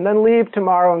resources in, and then leave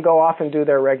tomorrow and go off and do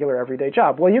their regular everyday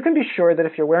job. Well, you can be sure that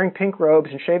if you're wearing pink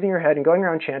robes and shaving your head and going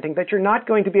around chanting, that you're not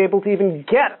going to be able to even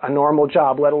get a normal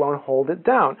job, let alone hold it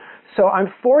down. So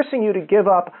I'm forcing you to give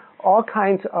up all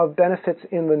kinds of benefits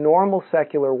in the normal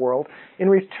secular world in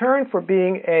return for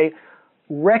being a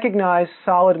recognized,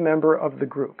 solid member of the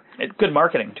group. Good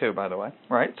marketing, too, by the way,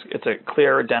 right? It's a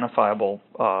clear, identifiable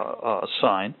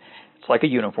sign. It's like a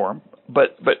uniform.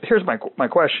 But here's my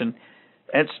question,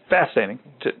 and it's fascinating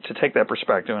to take that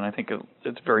perspective, and I think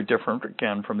it's very different,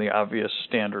 again, from the obvious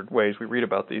standard ways we read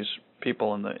about these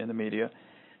people in the media.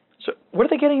 So what are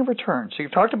they getting in return? So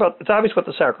you've talked about, it's obvious what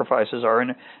the sacrifices are,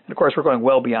 and of course we're going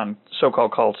well beyond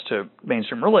so-called cults to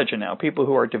mainstream religion now. People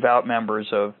who are devout members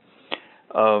of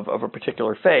a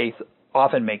particular faith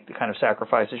often make the kind of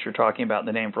sacrifices you're talking about in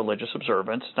the name of religious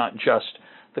observance. It's not just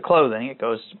the clothing. It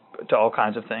goes to all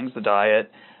kinds of things, the diet,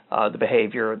 the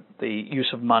behavior, the use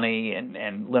of money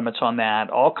and limits on that,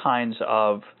 all kinds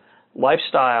of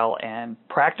lifestyle and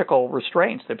practical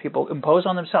restraints that people impose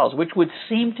on themselves, which would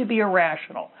seem to be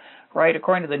irrational. Right,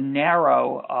 according to the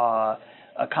narrow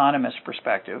economist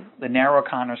perspective. The narrow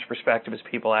economist perspective is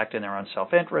people act in their own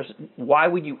self-interest. Why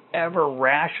would you ever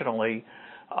rationally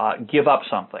give up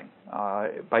something?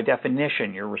 By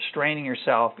definition, you're restraining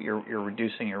yourself, you're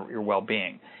reducing your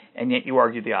well-being, and yet you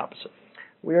argue the opposite.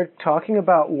 We are talking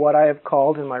about what I have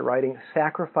called in my writing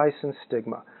sacrifice and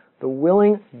stigma, the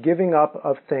willing giving up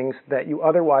of things that you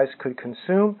otherwise could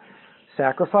consume,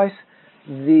 sacrifice,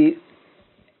 the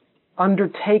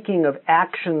undertaking of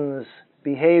actions,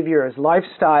 behaviors,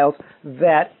 lifestyles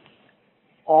that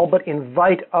all but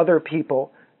invite other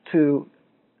people to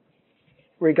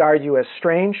regard you as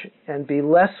strange and be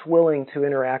less willing to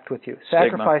interact with you.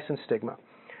 Sacrifice and stigma.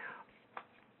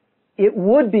 It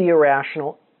would be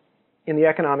irrational in the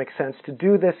economic sense to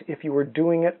do this if you were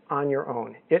doing it on your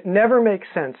own. It never makes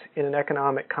sense in an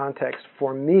economic context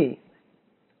for me,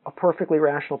 a perfectly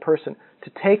rational person,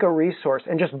 to take a resource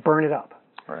and just burn it up.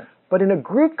 Right. But in a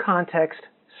group context,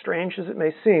 strange as it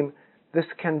may seem, this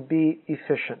can be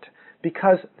efficient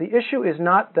because the issue is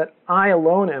not that I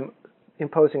alone am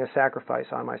imposing a sacrifice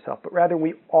on myself, but rather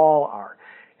we all are.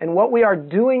 And what we are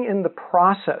doing in the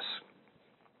process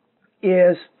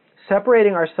is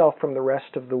separating ourselves from the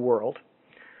rest of the world,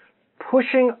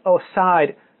 pushing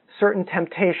aside certain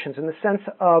temptations in the sense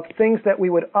of things that we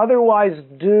would otherwise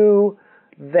do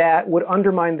that would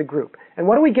undermine the group. And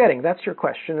what are we getting? That's your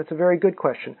question. It's a very good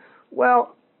question.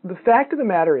 Well, the fact of the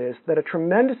matter is that a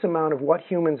tremendous amount of what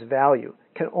humans value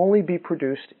can only be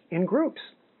produced in groups.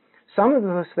 Some of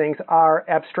those things are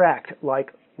abstract,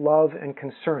 like love and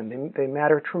concern. They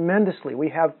matter tremendously. We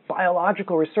have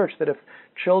biological research that if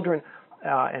children,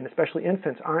 and especially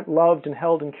infants, aren't loved and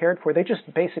held and cared for, they just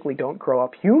basically don't grow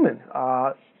up human.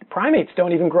 Primates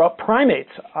don't even grow up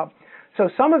primates. So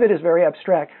some of it is very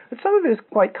abstract, but some of it is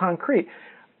quite concrete.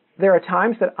 There are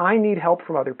times that I need help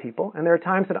from other people, and there are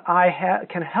times that I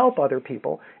can help other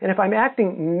people. And if I'm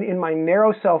acting in my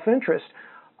narrow self-interest,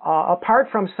 apart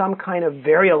from some kind of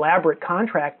very elaborate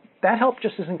contract, that help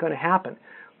just isn't going to happen.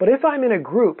 But if I'm in a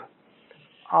group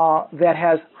that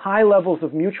has high levels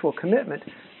of mutual commitment,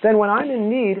 then when I'm in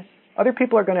need, other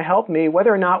people are going to help me,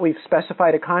 whether or not we've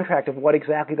specified a contract of what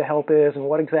exactly the help is and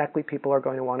what exactly people are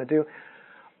going to want to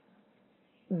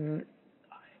do.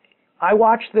 I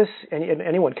watch this, and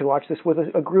anyone can watch this, with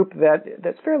a group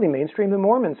that's fairly mainstream, the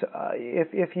Mormons.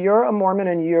 If you're a Mormon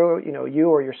and you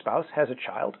or your spouse has a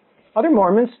child, other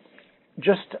Mormons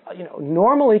just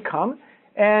normally come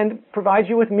and provide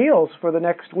you with meals for the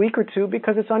next week or two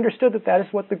because it's understood that is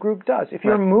what the group does. If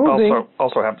you're moving,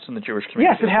 also happens in the Jewish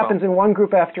community. Yes, it happens in one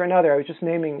group after another. I was just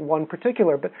naming one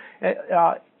particular, but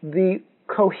the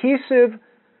cohesive,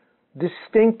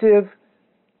 distinctive,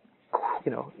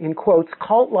 in quotes,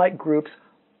 cult-like groups,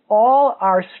 all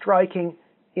are striking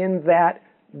in that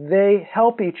they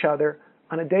help each other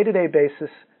on a day-to-day basis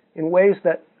in ways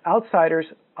that outsiders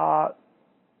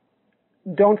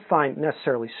don't find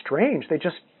necessarily strange. They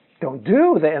just don't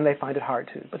do, and they find it hard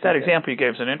to. But that example you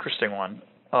gave is an interesting one.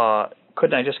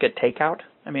 Couldn't I just get takeout?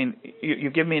 I mean,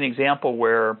 you give me an example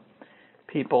where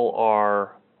people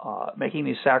are making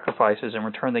these sacrifices, in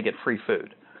return they get free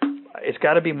food. It's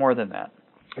got to be more than that.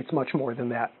 It's much more than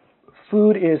that.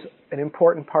 Food is an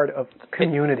important part of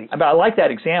community. But I like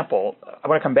that example. I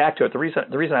want to come back to it. The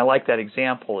reason I like that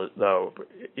example, though,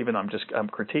 even though I'm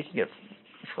critiquing it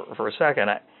for a second,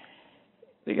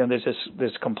 there's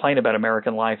this complaint about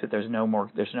American life that there's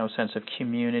no sense of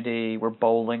community. We're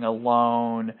bowling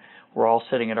alone. We're all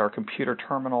sitting at our computer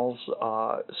terminals,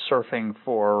 surfing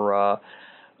for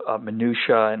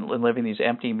minutia and living these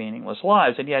empty, meaningless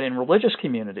lives. And yet, in religious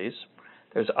communities,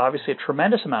 there's obviously a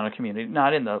tremendous amount of community,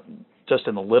 not just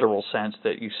in the literal sense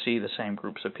that you see the same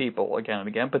groups of people again and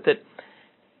again, but that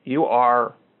you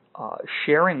are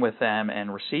sharing with them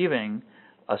and receiving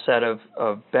a set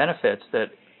of benefits that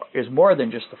is more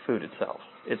than just the food itself.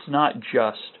 It's not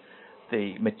just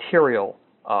the material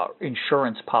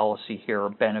insurance policy here or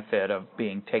benefit of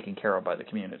being taken care of by the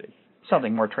community.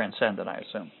 Something more transcendent, I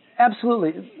assume.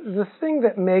 Absolutely. The thing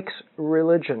that makes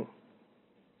religion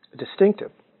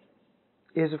distinctive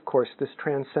is, of course, this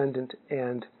transcendent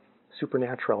and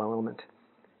supernatural element.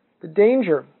 The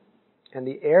danger and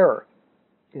the error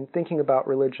in thinking about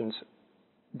religions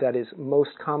that is most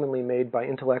commonly made by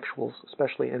intellectuals,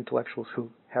 especially intellectuals who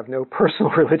have no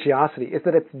personal religiosity, is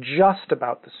that it's just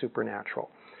about the supernatural.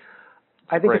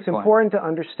 I think it's important to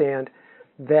understand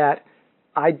that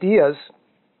ideas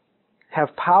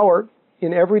have power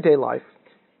in everyday life.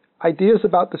 Ideas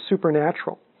about the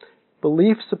supernatural,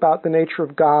 beliefs about the nature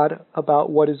of God, about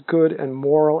what is good and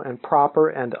moral and proper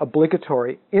and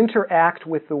obligatory, interact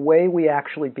with the way we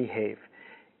actually behave.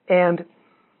 And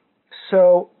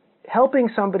so helping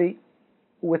somebody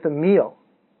with a meal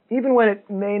even when it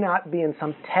may not be in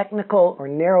some technical or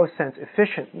narrow sense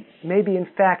efficient, may be in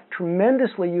fact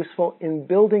tremendously useful in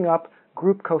building up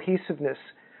group cohesiveness.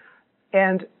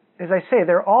 And as I say,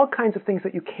 there are all kinds of things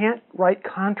that you can't write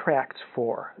contracts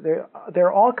for. There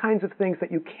are all kinds of things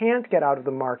that you can't get out of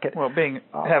the market. Well,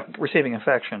 receiving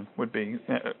affection would be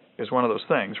is one of those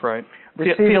things, right?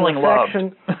 Feeling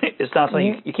affection, loved is not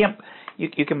something you can't.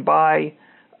 You can buy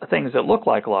things that look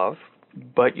like love,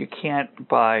 but you can't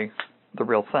buy the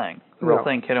real thing. The real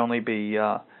thing can only be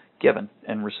given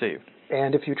and received.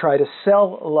 And if you try to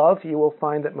sell love, you will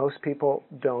find that most people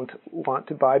don't want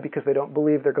to buy because they don't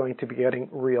believe they're going to be getting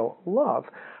real love.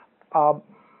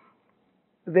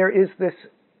 There is this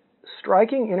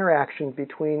striking interaction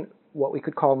between what we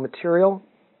could call material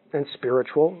and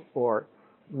spiritual, or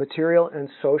material and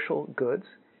social goods,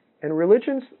 and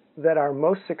religions that are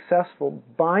most successful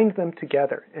bind them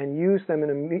together and use them in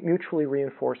a mutually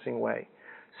reinforcing way.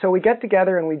 So we get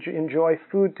together and we enjoy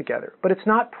food together, but it's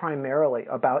not primarily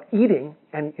about eating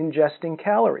and ingesting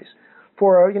calories.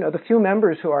 For the few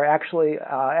members who are actually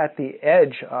at the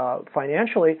edge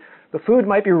financially, the food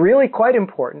might be really quite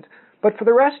important. But for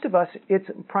the rest of us, it's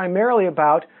primarily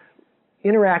about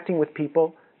interacting with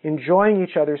people, enjoying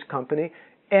each other's company,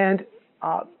 and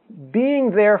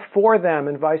being there for them,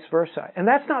 and vice versa. And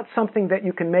that's not something that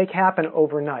you can make happen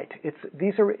overnight. It's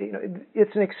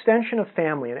an extension of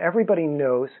family, and everybody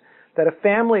knows that a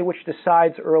family which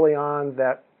decides early on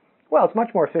that, well, it's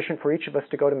much more efficient for each of us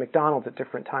to go to McDonald's at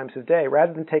different times of day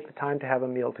rather than take the time to have a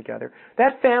meal together,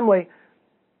 that family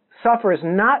suffers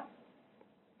not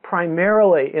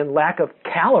primarily in lack of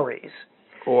calories.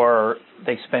 Or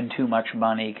they spend too much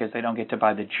money because they don't get to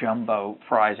buy the jumbo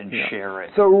fries and share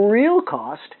it. The real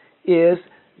cost is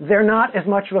they're not as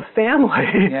much of a family.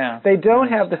 They don't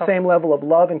have the same level of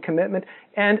love and commitment.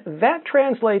 And that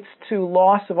translates to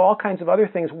loss of all kinds of other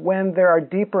things when there are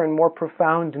deeper and more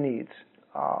profound needs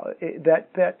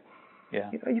that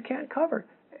you can't cover.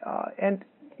 And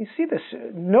you see this.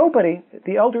 Nobody,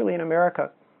 the elderly in America,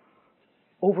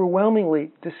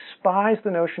 overwhelmingly despise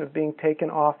the notion of being taken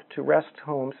off to rest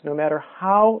homes, no matter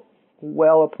how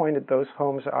well appointed those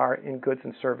homes are in goods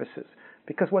and services.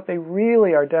 Because what they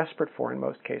really are desperate for in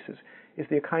most cases is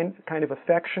the kind of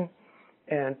affection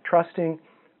and trusting,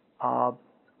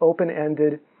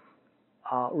 open-ended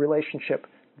relationship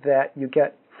that you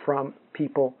get from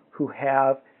people who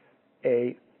have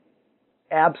a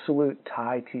absolute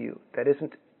tie to you that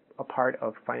isn't a part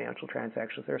of financial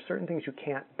transactions. There are certain things you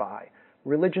can't buy.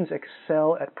 Religions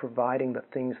excel at providing the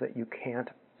things that you can't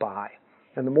buy.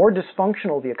 And the more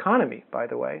dysfunctional the economy, by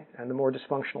the way, and the more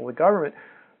dysfunctional the government,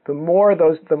 the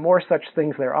more such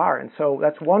things there are. And so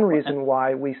that's one reason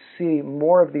why we see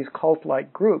more of these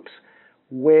cult-like groups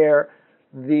where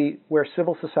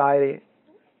civil society,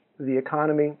 the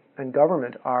economy, and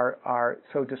government are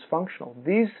so dysfunctional.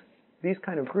 These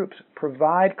kind of groups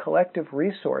provide collective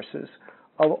resources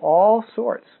of all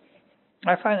sorts.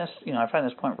 I find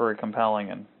this point very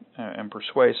compelling and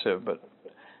persuasive, but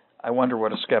I wonder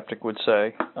what a skeptic would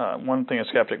say. One thing a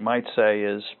skeptic might say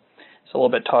is it's a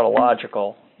little bit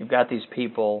tautological. You've got these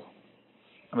people.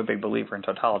 I'm a big believer in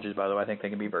tautologies, by the way. I think they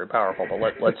can be very powerful.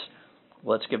 But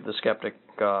let's give the skeptic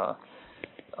the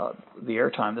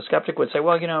airtime. The skeptic would say,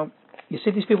 well, you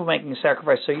see these people making a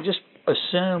sacrifice, so you just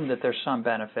assume that there's some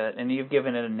benefit, and you've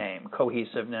given it a name,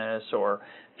 cohesiveness or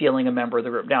feeling a member of the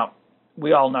group. Now,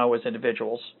 we all know as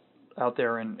individuals out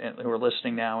there and who are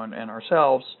listening now and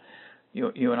ourselves,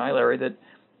 you and I, Larry, that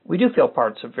we do feel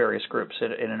parts of various groups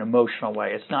in an emotional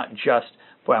way. It's not just,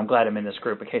 boy, I'm glad I'm in this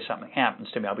group in case something happens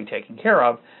to me, I'll be taken care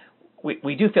of.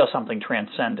 We do feel something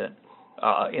transcendent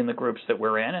in the groups that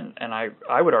we're in, and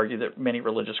I would argue that many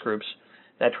religious groups,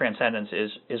 that transcendence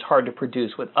is hard to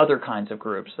produce with other kinds of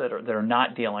groups that are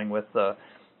not dealing with the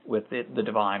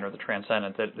divine or the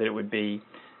transcendent, that it would be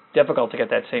difficult to get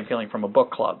that same feeling from a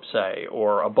book club, say,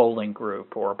 or a bowling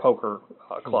group or a poker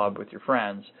club with your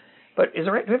friends. But do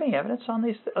you have any evidence on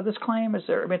this claim? Is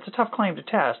there? I mean, it's a tough claim to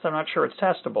test. I'm not sure it's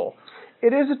testable. It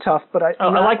is a tough, but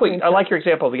I like your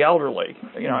example of the elderly.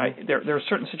 There are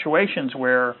certain situations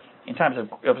where, in times of,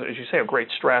 as you say, of great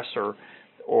stress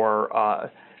or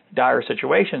dire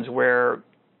situations, where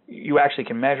you actually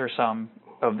can measure some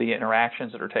of the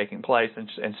interactions that are taking place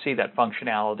and see that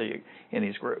functionality in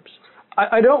these groups.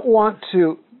 I don't want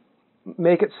to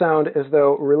make it sound as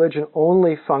though religion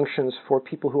only functions for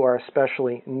people who are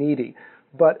especially needy.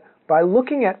 But by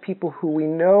looking at people who we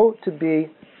know to be,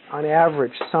 on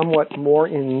average, somewhat more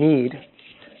in need,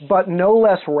 but no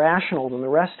less rational than the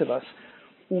rest of us,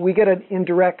 we get an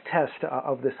indirect test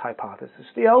of this hypothesis.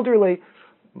 The elderly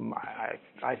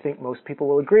I think most people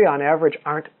will agree, on average,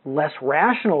 aren't less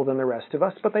rational than the rest of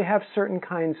us, but they have certain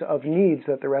kinds of needs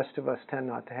that the rest of us tend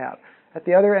not to have. At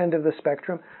the other end of the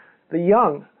spectrum, the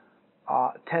young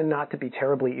tend not to be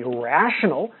terribly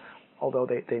irrational, although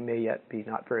they may yet be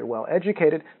not very well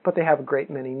educated, but they have a great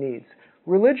many needs.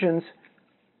 Religions,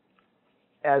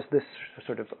 as this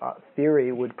sort of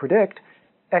theory would predict,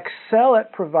 excel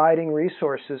at providing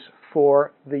resources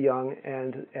for the young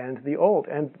and the old.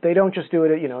 And they don't just do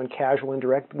it, in casual,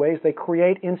 indirect ways. They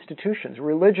create institutions.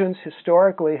 Religions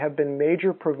historically have been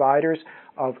major providers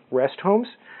of rest homes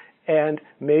and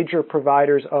major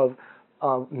providers of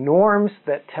norms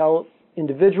that tell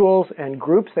individuals and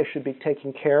groups they should be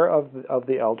taking care of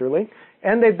the elderly.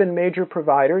 And they've been major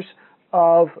providers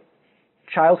of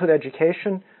childhood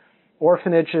education,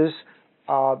 orphanages,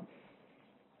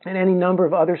 and any number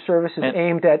of other services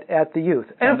aimed at the youth.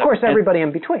 And of course, everybody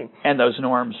in between. And those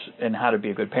norms and how to be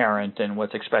a good parent and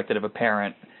what's expected of a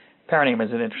parent. Parenting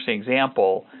is an interesting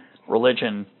example.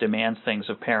 Religion demands things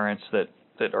of parents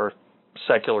that our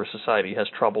secular society has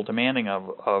trouble demanding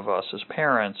of us as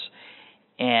parents.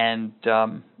 And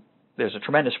there's a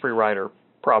tremendous free rider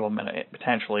problem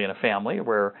potentially in a family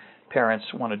where parents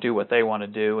want to do what they want to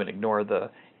do and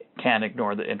can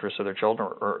ignore the interests of their children,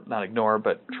 or not ignore,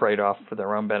 but trade off for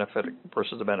their own benefit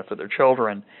versus the benefit of their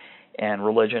children. And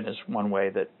religion is one way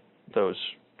that those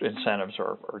incentives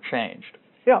are changed.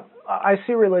 Yeah, I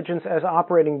see religions as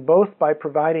operating both by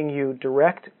providing you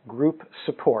direct group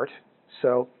support.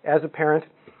 So as a parent,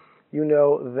 you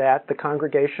know that the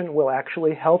congregation will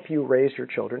actually help you raise your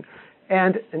children,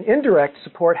 and an indirect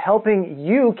support helping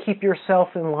you keep yourself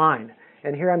in line.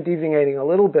 And here I'm deviating a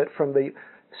little bit from the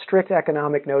strict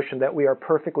economic notion that we are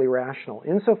perfectly rational.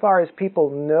 Insofar as people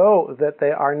know that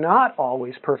they are not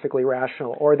always perfectly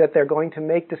rational, or that they're going to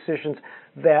make decisions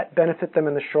that benefit them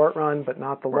in the short run but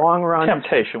not the long run.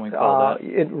 Temptation, we call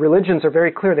that. Religions are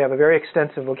very clear. They have a very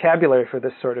extensive vocabulary for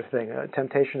this sort of thing.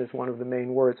 Temptation is one of the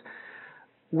main words.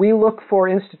 We look for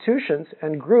institutions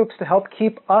and groups to help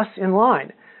keep us in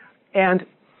line. And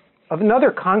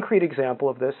another concrete example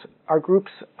of this are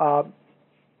groups,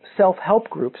 self-help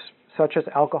groups, such as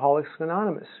Alcoholics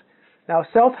Anonymous. Now,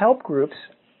 self-help groups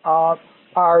are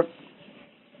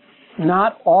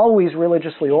not always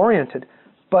religiously oriented,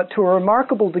 but to a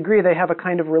remarkable degree, they have a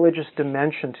kind of religious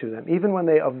dimension to them. Even when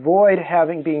they avoid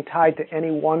being tied to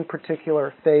any one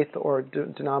particular faith or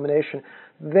denomination,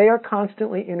 they are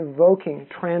constantly invoking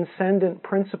transcendent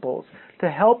principles to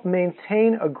help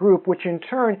maintain a group, which in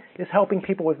turn is helping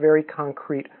people with very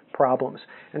concrete problems.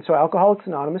 And so Alcoholics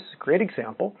Anonymous is a great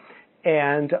example.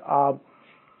 And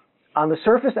on the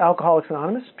surface, Alcoholics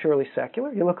Anonymous is purely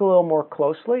secular. You look a little more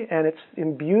closely, and it's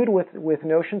imbued with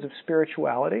notions of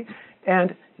spirituality.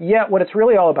 And yet, what it's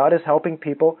really all about is helping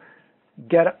people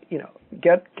get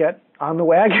on the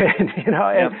wagon,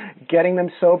 and getting them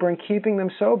sober and keeping them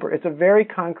sober. It's a very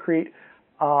concrete,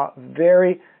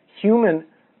 very human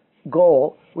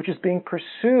goal, which is being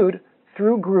pursued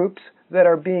through groups that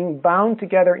are being bound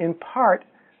together in part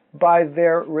by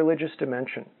their religious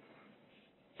dimension.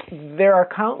 There are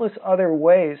countless other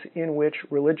ways in which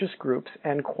religious groups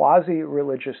and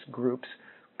quasi-religious groups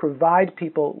provide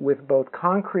people with both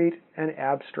concrete and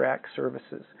abstract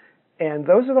services. And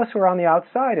those of us who are on the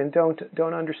outside and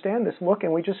don't understand this look,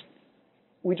 and we just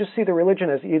see the religion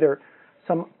as either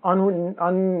some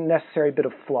unnecessary bit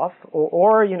of fluff,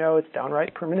 or it's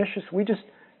downright pernicious. We just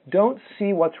don't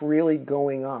see what's really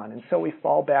going on, and so we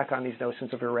fall back on these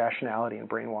notions of irrationality and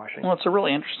brainwashing. Well, it's a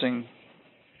really interesting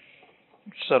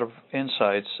set of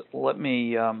insights. Let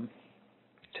me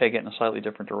take it in a slightly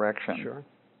different direction. Sure.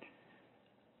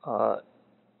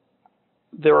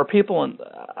 There are people, and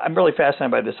I'm really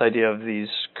fascinated by this idea of these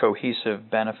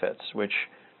cohesive benefits, which,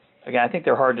 again, I think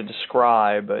they're hard to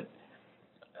describe, but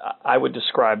I would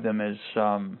describe them as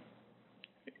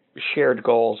shared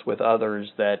goals with others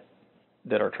that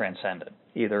are transcendent,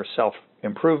 either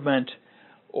self-improvement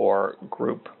or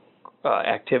group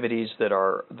activities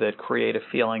that create a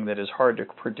feeling that is hard to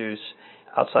produce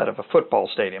outside of a football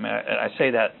stadium. And I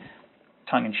say that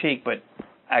tongue-in-cheek, but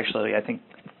actually I think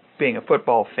being a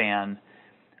football fan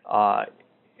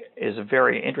is a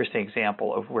very interesting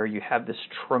example of where you have this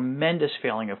tremendous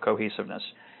feeling of cohesiveness.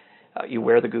 You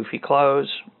wear the goofy clothes,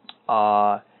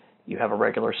 you have a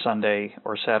regular Sunday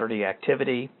or Saturday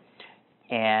activity,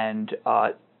 and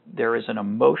there is an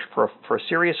emotion, for a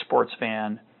serious sports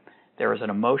fan, there is an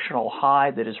emotional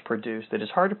high that is produced that is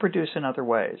hard to produce in other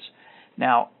ways.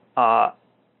 Now,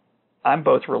 I'm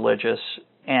both religious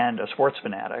and a sports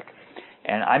fanatic,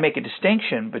 and I make a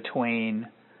distinction between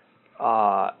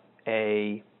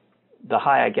a the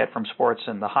high I get from sports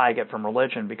and the high I get from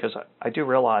religion, because I do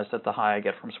realize that the high I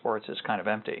get from sports is kind of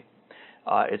empty.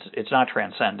 It's not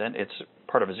transcendent. It's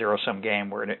part of a zero-sum game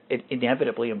where it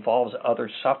inevitably involves other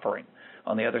suffering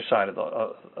on the other side of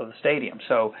the stadium.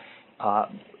 So,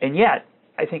 and yet,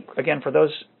 I think, again, for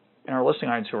those in our listening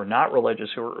audience who are not religious,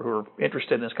 who are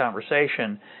interested in this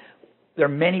conversation, there are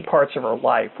many parts of our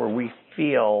life where we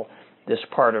feel this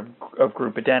part of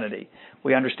group identity.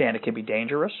 We understand it can be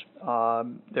dangerous.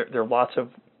 There are lots of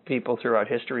people throughout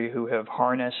history who have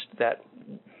harnessed that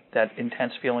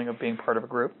intense feeling of being part of a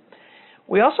group.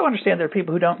 We also understand there are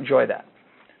people who don't enjoy that.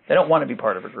 They don't want to be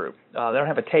part of a group. They don't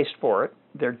have a taste for it.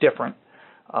 They're different.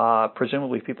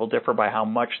 Presumably people differ by how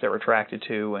much they're attracted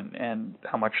to and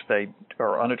how much they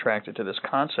are unattracted to this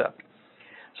concept.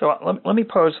 So let me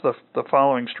pose the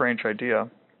following strange idea.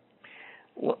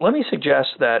 Let me suggest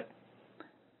that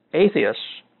atheists,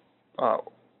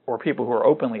 or people who are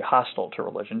openly hostile to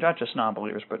religion, not just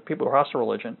non-believers, but people who are hostile to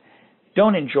religion,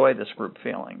 don't enjoy this group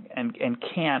feeling and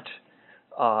can't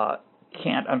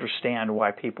understand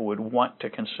why people would want to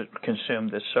consume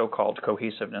this so-called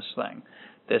cohesiveness thing,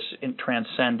 this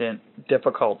transcendent,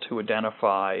 difficult to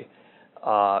identify,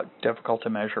 difficult to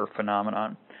measure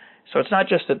phenomenon. So it's not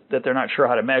just that they're not sure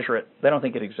how to measure it. They don't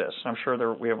think it exists. I'm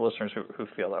sure we have listeners who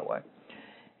feel that way.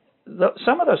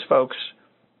 Some of those folks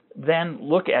then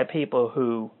look at people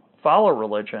who follow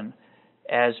religion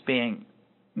as being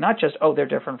not just, oh, they're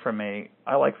different from me.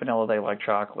 I like vanilla, they like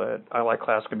chocolate. I like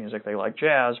classical music, they like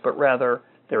jazz. But rather,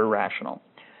 they're irrational.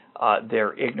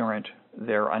 They're ignorant.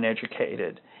 They're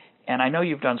uneducated. And I know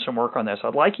you've done some work on this.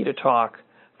 I'd like you to talk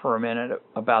for a minute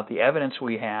about the evidence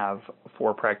we have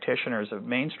for practitioners of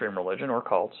mainstream religion or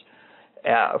cults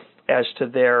as to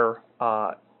their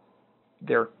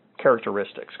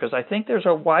characteristics. Because I think there's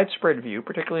a widespread view,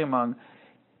 particularly among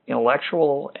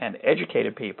intellectual and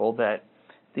educated people, that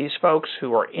these folks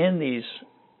who are in these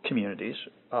communities,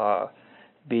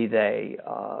 be they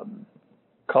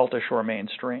cultish or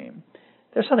mainstream,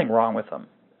 there's something wrong with them.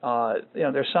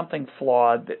 There's something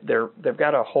flawed. They've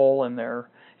got a hole in their.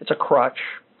 It's a crutch.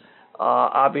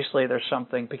 Obviously, there's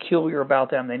something peculiar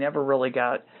about them. They never really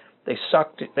got. They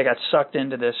got sucked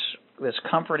into this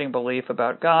comforting belief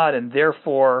about God, and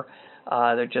therefore,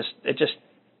 it's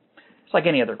like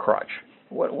any other crutch.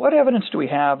 What evidence do we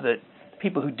have that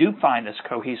people who do find this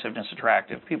cohesiveness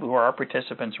attractive, people who are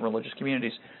participants in religious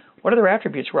communities, what are their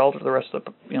attributes relative to the rest of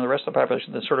the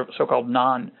population, the sort of so-called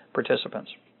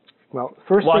non-participants? Well,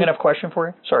 first long enough question for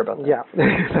you? Sorry about that. Yeah,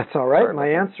 that's all right. Sorry. My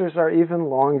answers are even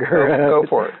longer. Go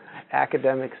for it.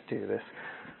 Academics do this.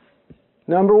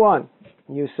 Number one,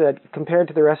 you said compared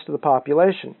to the rest of the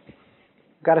population.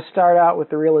 Got to start out with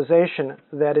the realization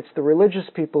that it's the religious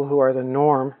people who are the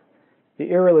norm, the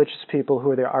irreligious people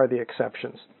who are the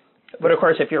exceptions. But of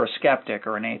course, if you're a skeptic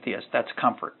or an atheist, that's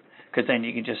comfort, because then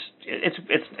you can just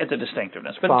it's a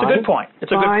distinctiveness. But Fine. It's a good point.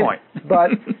 It's Fine. a good point.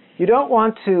 But you don't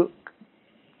want to.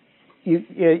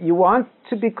 You want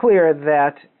to be clear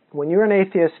that when you're an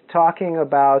atheist talking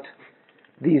about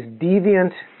these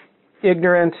deviant,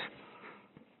 ignorant,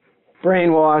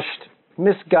 brainwashed,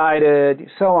 misguided,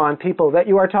 so on, people, that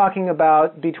you are talking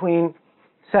about between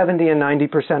 70 and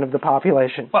 90% of the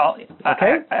population. Well,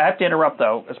 okay? I have to interrupt,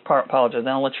 though, apologize,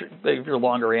 then I'll let you give your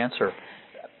longer answer.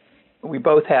 We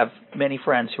both have many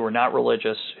friends who are not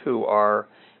religious, who are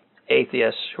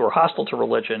atheists, who are hostile to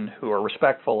religion, who are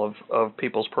respectful of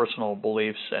people's personal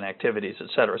beliefs and activities,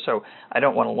 etc. So I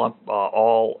don't want to lump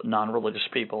all non-religious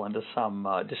people into some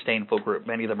disdainful group.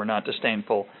 Many of them are not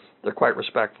disdainful. They're quite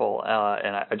respectful,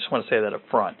 and I just want to say that up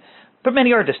front. But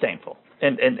many are disdainful,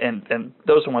 and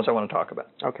those are the ones I want to talk about.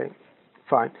 Okay,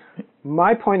 fine.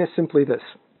 My point is simply this,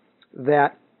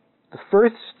 that the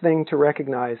first thing to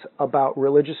recognize about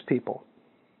religious people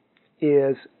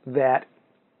is that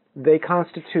they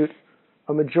constitute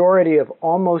a majority of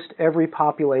almost every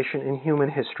population in human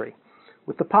history,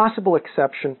 with the possible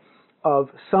exception of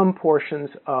some portions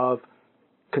of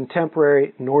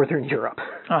contemporary Northern Europe.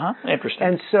 Interesting.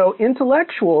 And so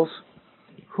intellectuals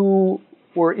who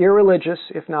were irreligious,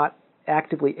 if not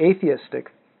actively atheistic,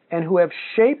 and who have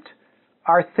shaped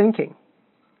our thinking,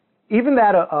 even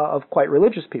that of quite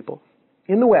religious people,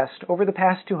 in the West over the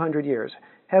past 200 years,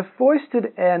 have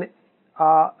foisted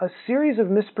a series of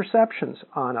misperceptions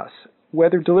on us,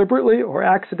 whether deliberately or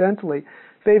accidentally.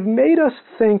 They've made us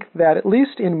think that, at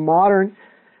least in modern,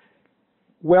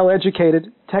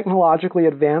 well-educated, technologically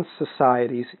advanced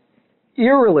societies,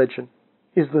 irreligion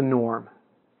is the norm.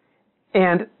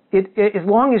 And as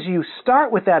long as you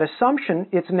start with that assumption,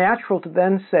 it's natural to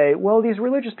then say, well, these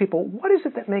religious people, what is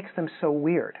it that makes them so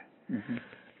weird? Mm-hmm.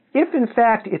 If, in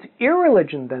fact, it's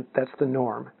irreligion that's the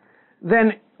norm,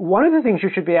 then one of the things you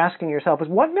should be asking yourself is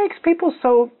what makes people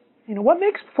so, what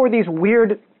makes for these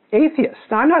weird atheists?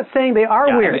 Now, I'm not saying they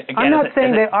are weird. Again, I'm not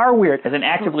saying they are weird. As an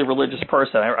actively religious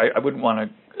person, I wouldn't want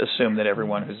to assume that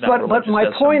everyone who's not religious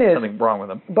has something wrong with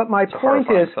them. But my point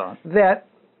is that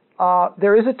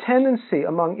there is a tendency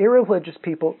among irreligious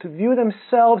people to view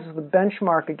themselves as the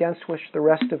benchmark against which the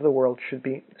rest of the world should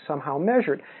be somehow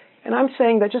measured. And I'm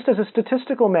saying that just as a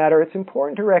statistical matter, it's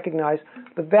important to recognize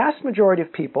the vast majority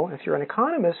of people, if you're an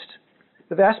economist,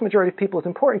 the vast majority of people is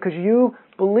important because you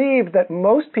believe that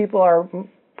most people are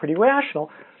pretty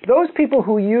rational. Those people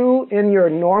who you, in your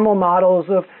normal models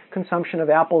of consumption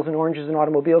of apples and oranges and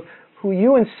automobiles, who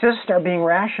you insist are being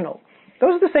rational,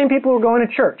 those are the same people who are going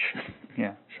to church.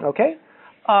 Yeah, sure. Okay?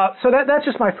 So that's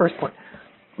just my first point.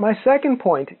 My second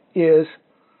point is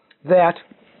that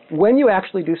when you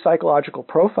actually do psychological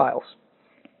profiles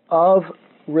of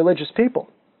religious people,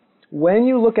 when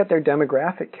you look at their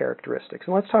demographic characteristics,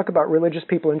 and let's talk about religious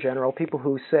people in general, people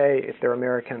who say, if they're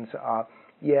Americans,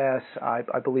 yes, I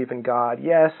believe in God.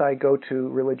 Yes, I go to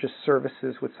religious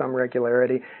services with some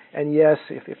regularity. And yes,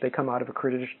 if they come out of a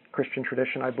Christian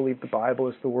tradition, I believe the Bible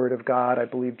is the Word of God. I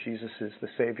believe Jesus is the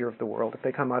Savior of the world. If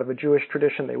they come out of a Jewish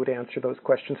tradition, they would answer those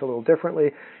questions a little differently.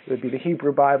 It would be the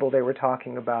Hebrew Bible they were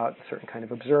talking about, certain kind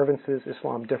of observances,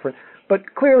 Islam different.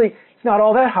 But clearly, it's not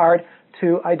all that hard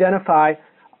to identify,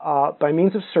 by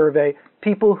means of survey,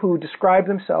 people who describe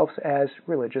themselves as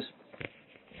religious,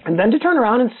 and then to turn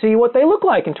around and see what they look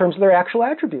like in terms of their actual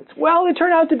attributes. Well, they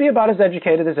turn out to be about as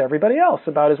educated as everybody else,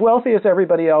 about as wealthy as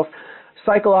everybody else,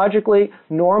 psychologically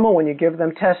normal when you give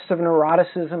them tests of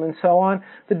neuroticism and so on.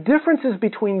 The differences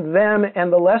between them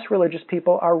and the less religious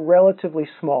people are relatively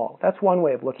small. That's one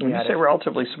way of looking at it. When you say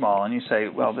relatively small, and you say,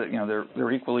 well,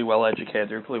 they're equally well educated,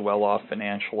 they're equally well off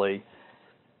financially.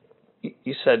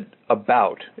 You said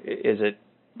about.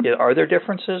 Are there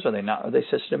differences? Are they not? Are they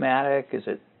systematic? Is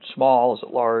it small? Is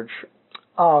it large?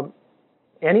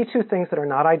 Any two things that are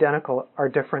not identical are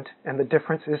different, and the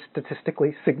difference is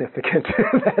statistically significant.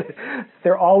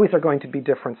 There always are going to be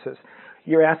differences.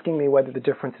 You're asking me whether the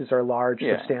differences are large,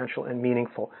 substantial, and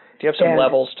meaningful. Do you have some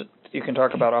levels you can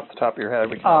talk about off the top of your head?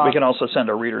 We can also send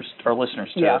our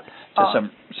listeners to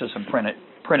some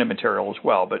printed material as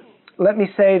well. But let me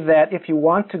say that if you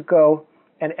want to go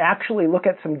and actually look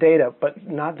at some data, but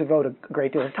not devote a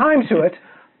great deal of time to it,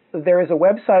 there is a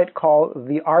website called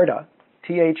thearda,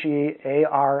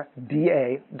 thearda.com,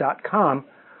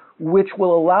 which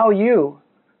will allow you,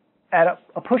 at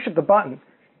a push of the button,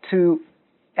 to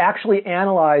actually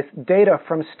analyze data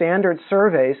from standard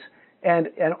surveys and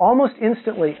almost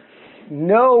instantly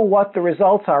know what the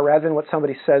results are rather than what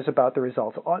somebody says about the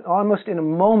results. Almost in a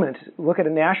moment, look at a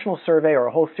national survey or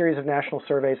a whole series of national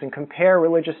surveys and compare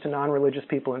religious to non-religious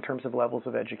people in terms of levels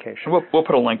of education. We'll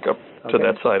put a link up to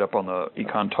that site up on the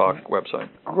EconTalk website.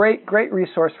 Great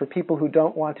resource for people who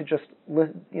don't want to just know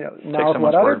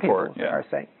what other people are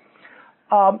saying.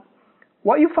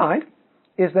 What you find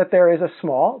is that there is a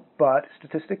small but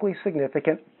statistically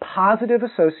significant positive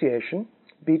association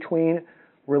between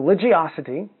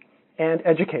religiosity and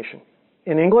education.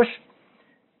 In English,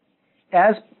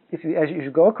 as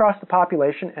you go across the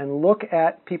population and look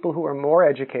at people who are more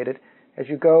educated, as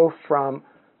you go from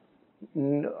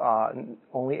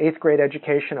only 8th grade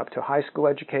education up to high school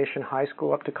education, high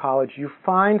school up to college, you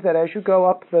find that as you go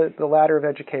up the ladder of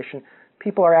education,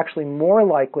 people are actually more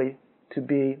likely to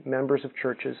be members of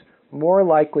churches, more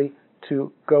likely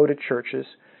to go to churches,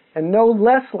 and no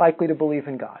less likely to believe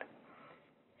in God.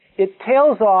 It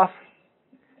tails off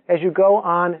as you go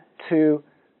on to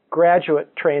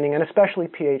graduate training, and especially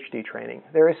PhD training.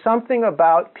 There is something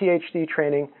about PhD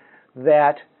training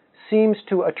that seems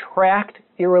to attract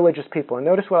irreligious people. And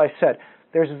notice what I said.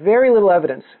 There's very little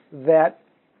evidence that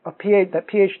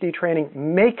PhD training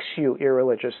makes you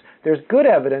irreligious. There's good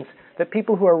evidence that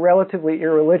people who are relatively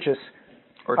irreligious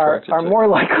are more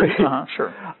likely.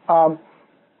 Sure.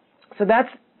 So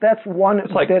that's one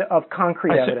bit of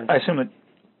concrete evidence. I assume that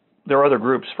there are other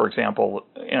groups, for example,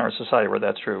 in our society where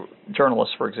that's true.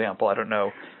 Journalists, for example, I don't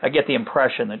know. I get the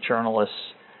impression that journalists,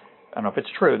 I don't know if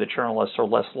it's true, that journalists are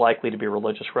less likely to be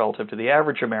religious relative to the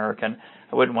average American.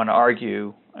 I wouldn't want to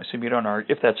argue. I assume you don't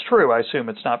argue. If that's true, I assume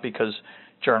it's not because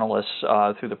journalists,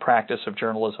 through the practice of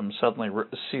journalism, suddenly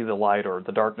see the light or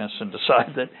the darkness and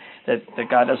decide that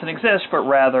God doesn't exist, but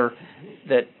rather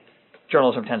that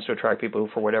journalism tends to attract people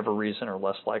who, for whatever reason, are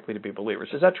less likely to be believers.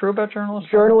 Is that true about journalists?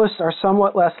 Journalists are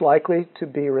somewhat less likely to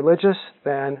be religious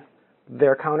than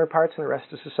their counterparts in the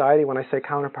rest of society. When I say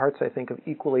counterparts, I think of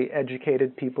equally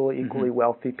educated people, equally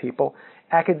wealthy people.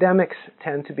 Academics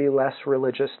tend to be less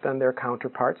religious than their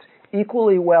counterparts.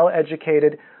 Equally well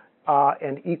educated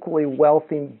and equally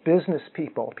wealthy business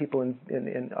people, people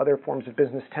in other forms of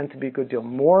business, tend to be a good deal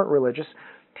more religious.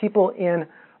 People in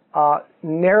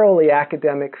narrowly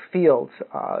academic fields,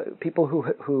 people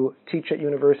who teach at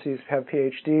universities, have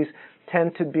PhDs,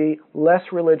 tend to be less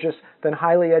religious than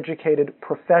highly educated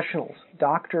professionals,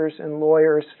 doctors and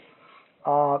lawyers.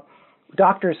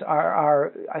 Doctors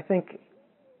are, I think,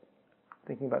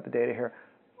 thinking about the data here,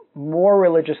 more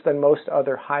religious than most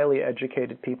other highly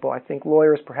educated people. I think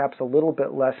lawyers perhaps a little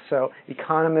bit less so.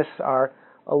 Economists are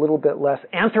a little bit less.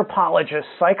 Anthropologists,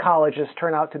 psychologists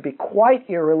turn out to be quite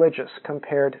irreligious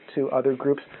compared to other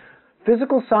groups.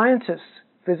 Physical scientists,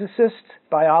 physicists,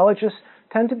 biologists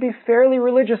tend to be fairly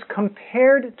religious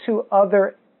compared to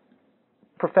other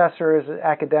professors,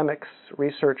 academics,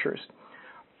 researchers.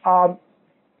 All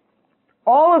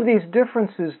of these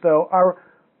differences, though, are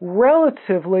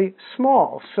relatively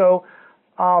small. So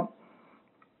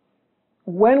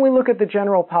when we look at the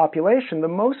general population, the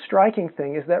most striking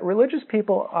thing is that religious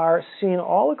people are seen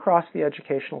all across the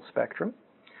educational spectrum.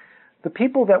 The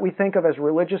people that we think of as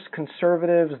religious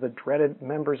conservatives, the dreaded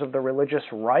members of the religious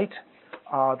right,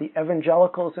 the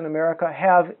evangelicals in America,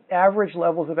 have average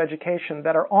levels of education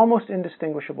that are almost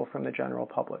indistinguishable from the general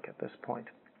public at this point.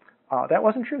 That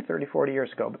wasn't true 30, 40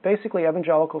 years ago, but basically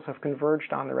evangelicals have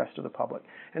converged on the rest of the public.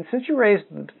 And since you raised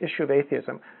the issue of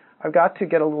atheism, I've got to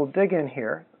get a little dig in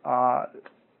here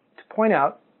to point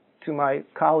out to my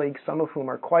colleagues, some of whom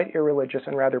are quite irreligious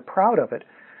and rather proud of it,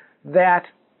 that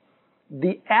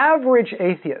the average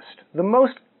atheist, the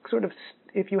most sort of,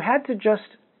 if you had to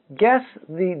just guess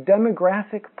the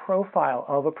demographic profile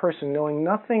of a person knowing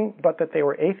nothing but that they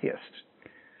were atheists,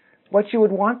 what you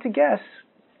would want to guess,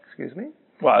 excuse me?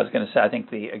 Well, I was going to say, I think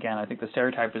the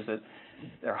stereotype is that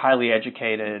they're highly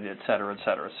educated, et cetera,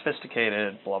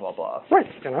 sophisticated, blah, blah, blah. Right.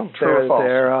 True or false?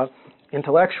 They're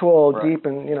intellectual, right. Deep,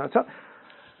 and, so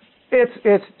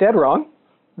it's dead wrong.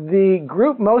 The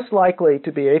group most likely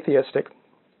to be atheistic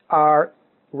are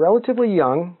relatively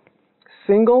young,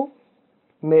 single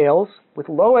males with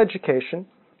low education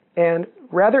and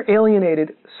rather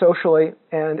alienated socially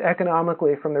and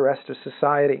economically from the rest of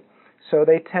society. So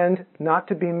they tend not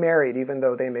to be married, even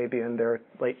though they may be in their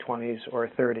late 20s or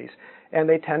 30s. And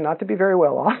they tend not to be very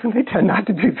well off, and they tend not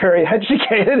to be very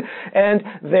educated, and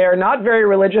they're not very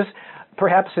religious,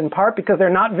 perhaps in part because they're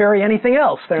not very anything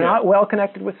else. They're not well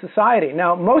connected with society.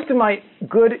 Now, most of my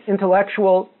good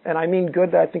intellectual, and I mean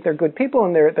good, I think they're good people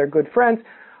and they're good friends,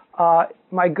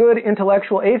 my good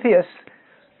intellectual atheists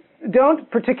don't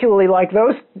particularly like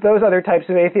those other types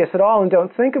of atheists at all and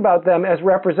don't think about them as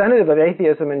representative of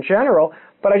atheism in general.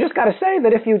 But I just got to say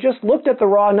that if you just looked at the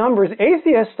raw numbers,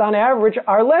 atheists on average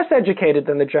are less educated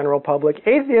than the general public.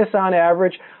 Atheists on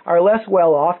average are less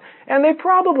well off, and they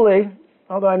probably,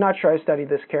 although I'm not sure I studied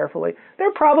this carefully,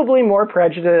 they're probably more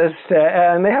prejudiced,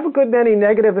 and they have a good many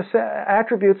negative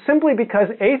attributes simply because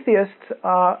atheists,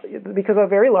 because a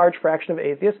very large fraction of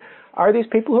atheists are these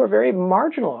people who are very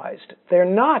marginalized. They're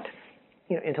not,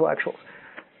 intellectuals.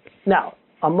 Now,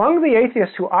 among the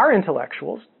atheists who are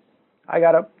intellectuals, I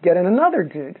got to get in another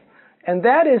dude, and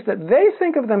that is that they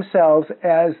think of themselves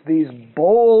as these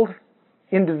bold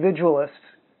individualists.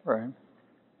 Right.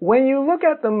 When you look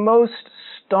at the most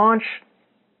staunch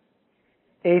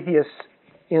atheists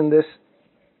in this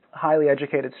highly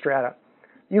educated strata,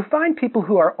 you find people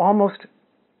who are almost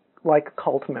like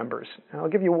cult members. And I'll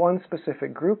give you one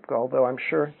specific group, although I'm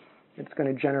sure it's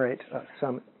going to generate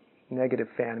some negative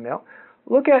fan mail.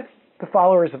 Look at the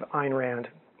followers of Ayn Rand,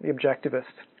 the objectivists.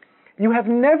 You have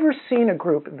never seen a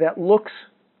group that looks,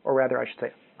 or rather I should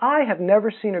say, I have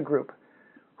never seen a group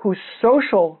whose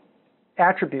social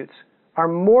attributes are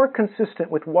more consistent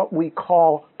with what we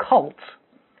call cults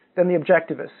than the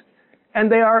objectivists.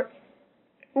 And they are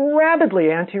rabidly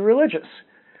anti-religious.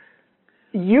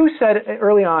 You said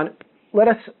early on, let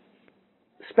us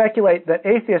speculate that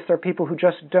atheists are people who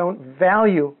just don't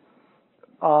value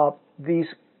these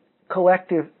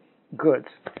collective goods.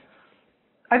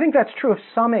 I think that's true of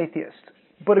some atheists,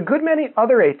 but a good many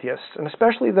other atheists, and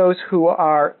especially those who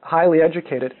are highly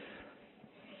educated,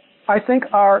 I think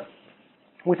are,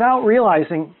 without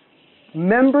realizing,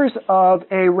 members of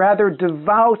a rather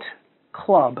devout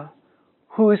club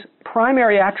whose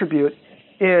primary attribute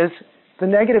is the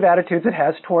negative attitudes it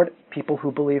has toward people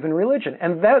who believe in religion.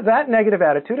 And that negative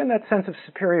attitude and that sense of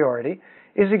superiority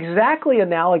is exactly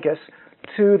analogous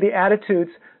to the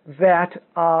attitudes that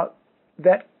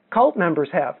cult members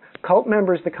have. Cult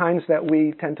members, the kinds that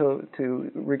we tend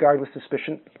to regard with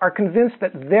suspicion, are convinced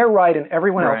that they're right and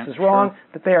everyone else is wrong, sure,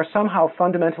 that they are somehow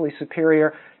fundamentally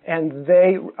superior, and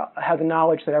they have the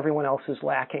knowledge that everyone else is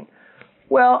lacking.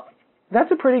 Well,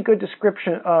 That's a pretty good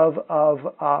description of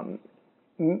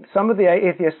some of the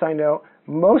atheists I know.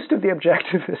 Most of the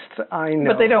objectivists I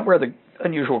know. But they don't wear the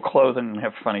unusual clothing and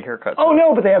have funny haircuts. Oh,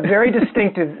 no, but they have very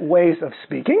distinctive ways of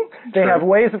speaking. They have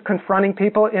ways of confronting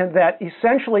people that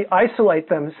essentially isolate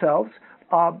themselves.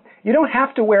 You don't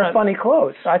have to wear funny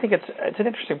clothes. I think it's an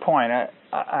interesting point.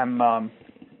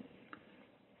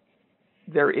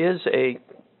 There is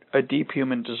a deep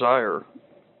human desire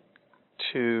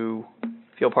to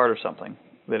feel part of something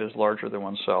that is larger than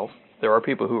oneself. There are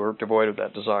people who are devoid of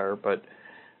that desire, but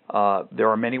there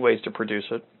are many ways to produce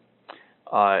it.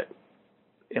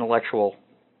 Intellectual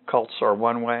cults are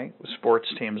one way. Sports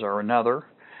teams are another.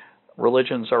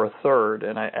 Religions are a third.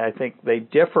 And I think they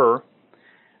differ.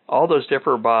 All those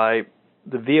differ by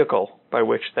the vehicle by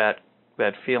which that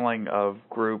feeling of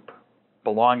group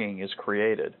belonging is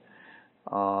created.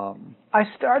 I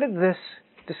started this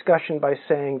discussion by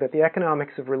saying that the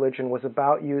economics of religion was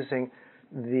about using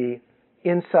the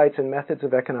insights and methods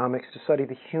of economics to study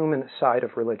the human side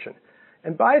of religion.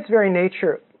 And by its very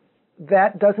nature,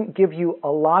 that doesn't give you a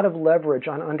lot of leverage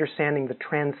on understanding the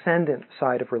transcendent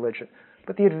side of religion.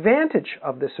 But the advantage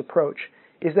of this approach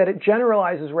is that it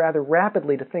generalizes rather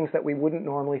rapidly to things that we wouldn't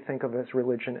normally think of as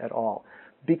religion at all.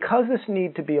 Because this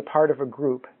need to be a part of a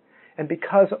group, and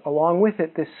because along with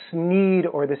it this need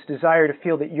or this desire to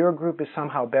feel that your group is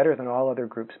somehow better than all other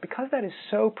groups, because that is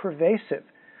so pervasive,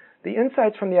 the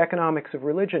insights from the economics of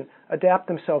religion adapt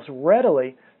themselves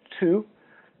readily to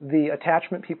the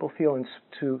attachment people feel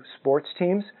to sports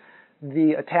teams,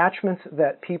 the attachments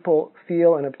that people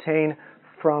feel and obtain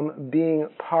from being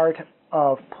part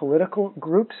of political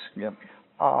groups. Yep.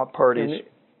 Parties,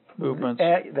 movements.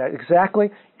 Exactly.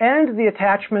 And the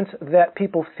attachments that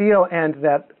people feel and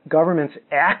that governments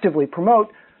actively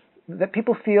promote, that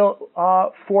people feel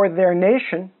for their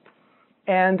nation,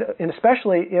 and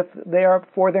especially if they are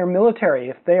for their military.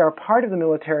 If they are part of the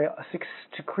military,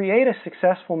 to create a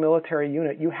successful military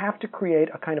unit, you have to create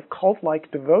a kind of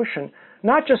cult-like devotion,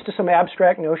 not just to some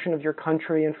abstract notion of your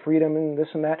country and freedom and this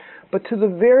and that, but to the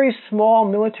very small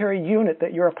military unit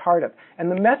that you're a part of.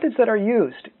 And the methods that are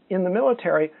used in the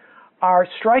military are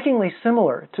strikingly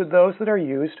similar to those that are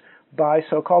used by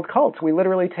so-called cults. We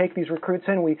literally take these recruits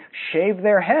in, we shave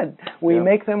their head, we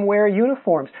make them wear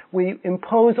uniforms, we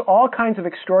impose all kinds of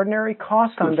extraordinary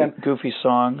costs on them. Goofy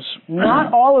songs.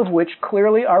 Not all of which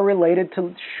clearly are related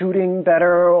to shooting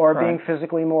better or being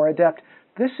physically more adept.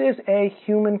 This is a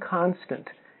human constant.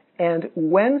 And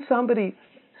when somebody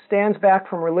stands back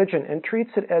from religion and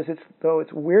treats it as though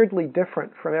it's weirdly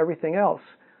different from everything else,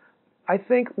 I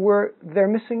think they're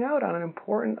missing out on an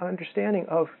important understanding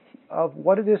of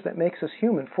what it is that makes us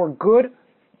human, for good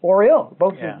or ill,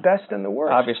 both the best and the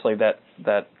worst. Obviously,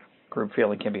 that group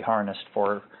feeling can be harnessed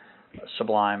for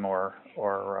sublime or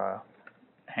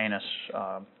heinous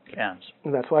ends.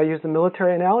 And that's why I use the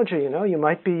military analogy. You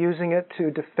might be using it to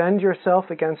defend yourself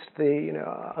against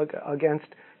against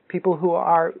people who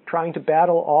are trying to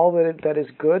battle all that is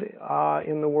good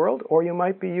in the world, or you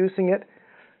might be using it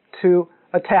to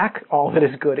attack all that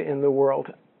is good in the world.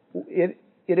 It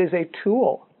is a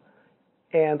tool,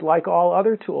 and like all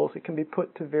other tools, it can be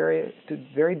put to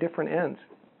very different ends.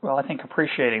 Well, I think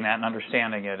appreciating that and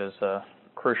understanding it is a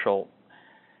crucial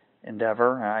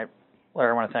endeavor.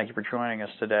 Larry, I want to thank you for joining us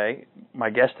today. My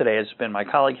guest today has been my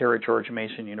colleague here at George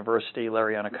Mason University,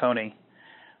 Larry Iannaccone.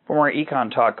 For more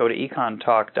EconTalk, go to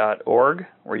econtalk.org,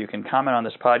 where you can comment on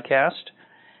this podcast,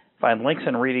 find links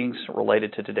and readings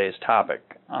related to today's topic.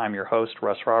 I'm your host,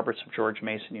 Russ Roberts of George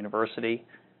Mason University.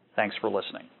 Thanks for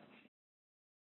listening.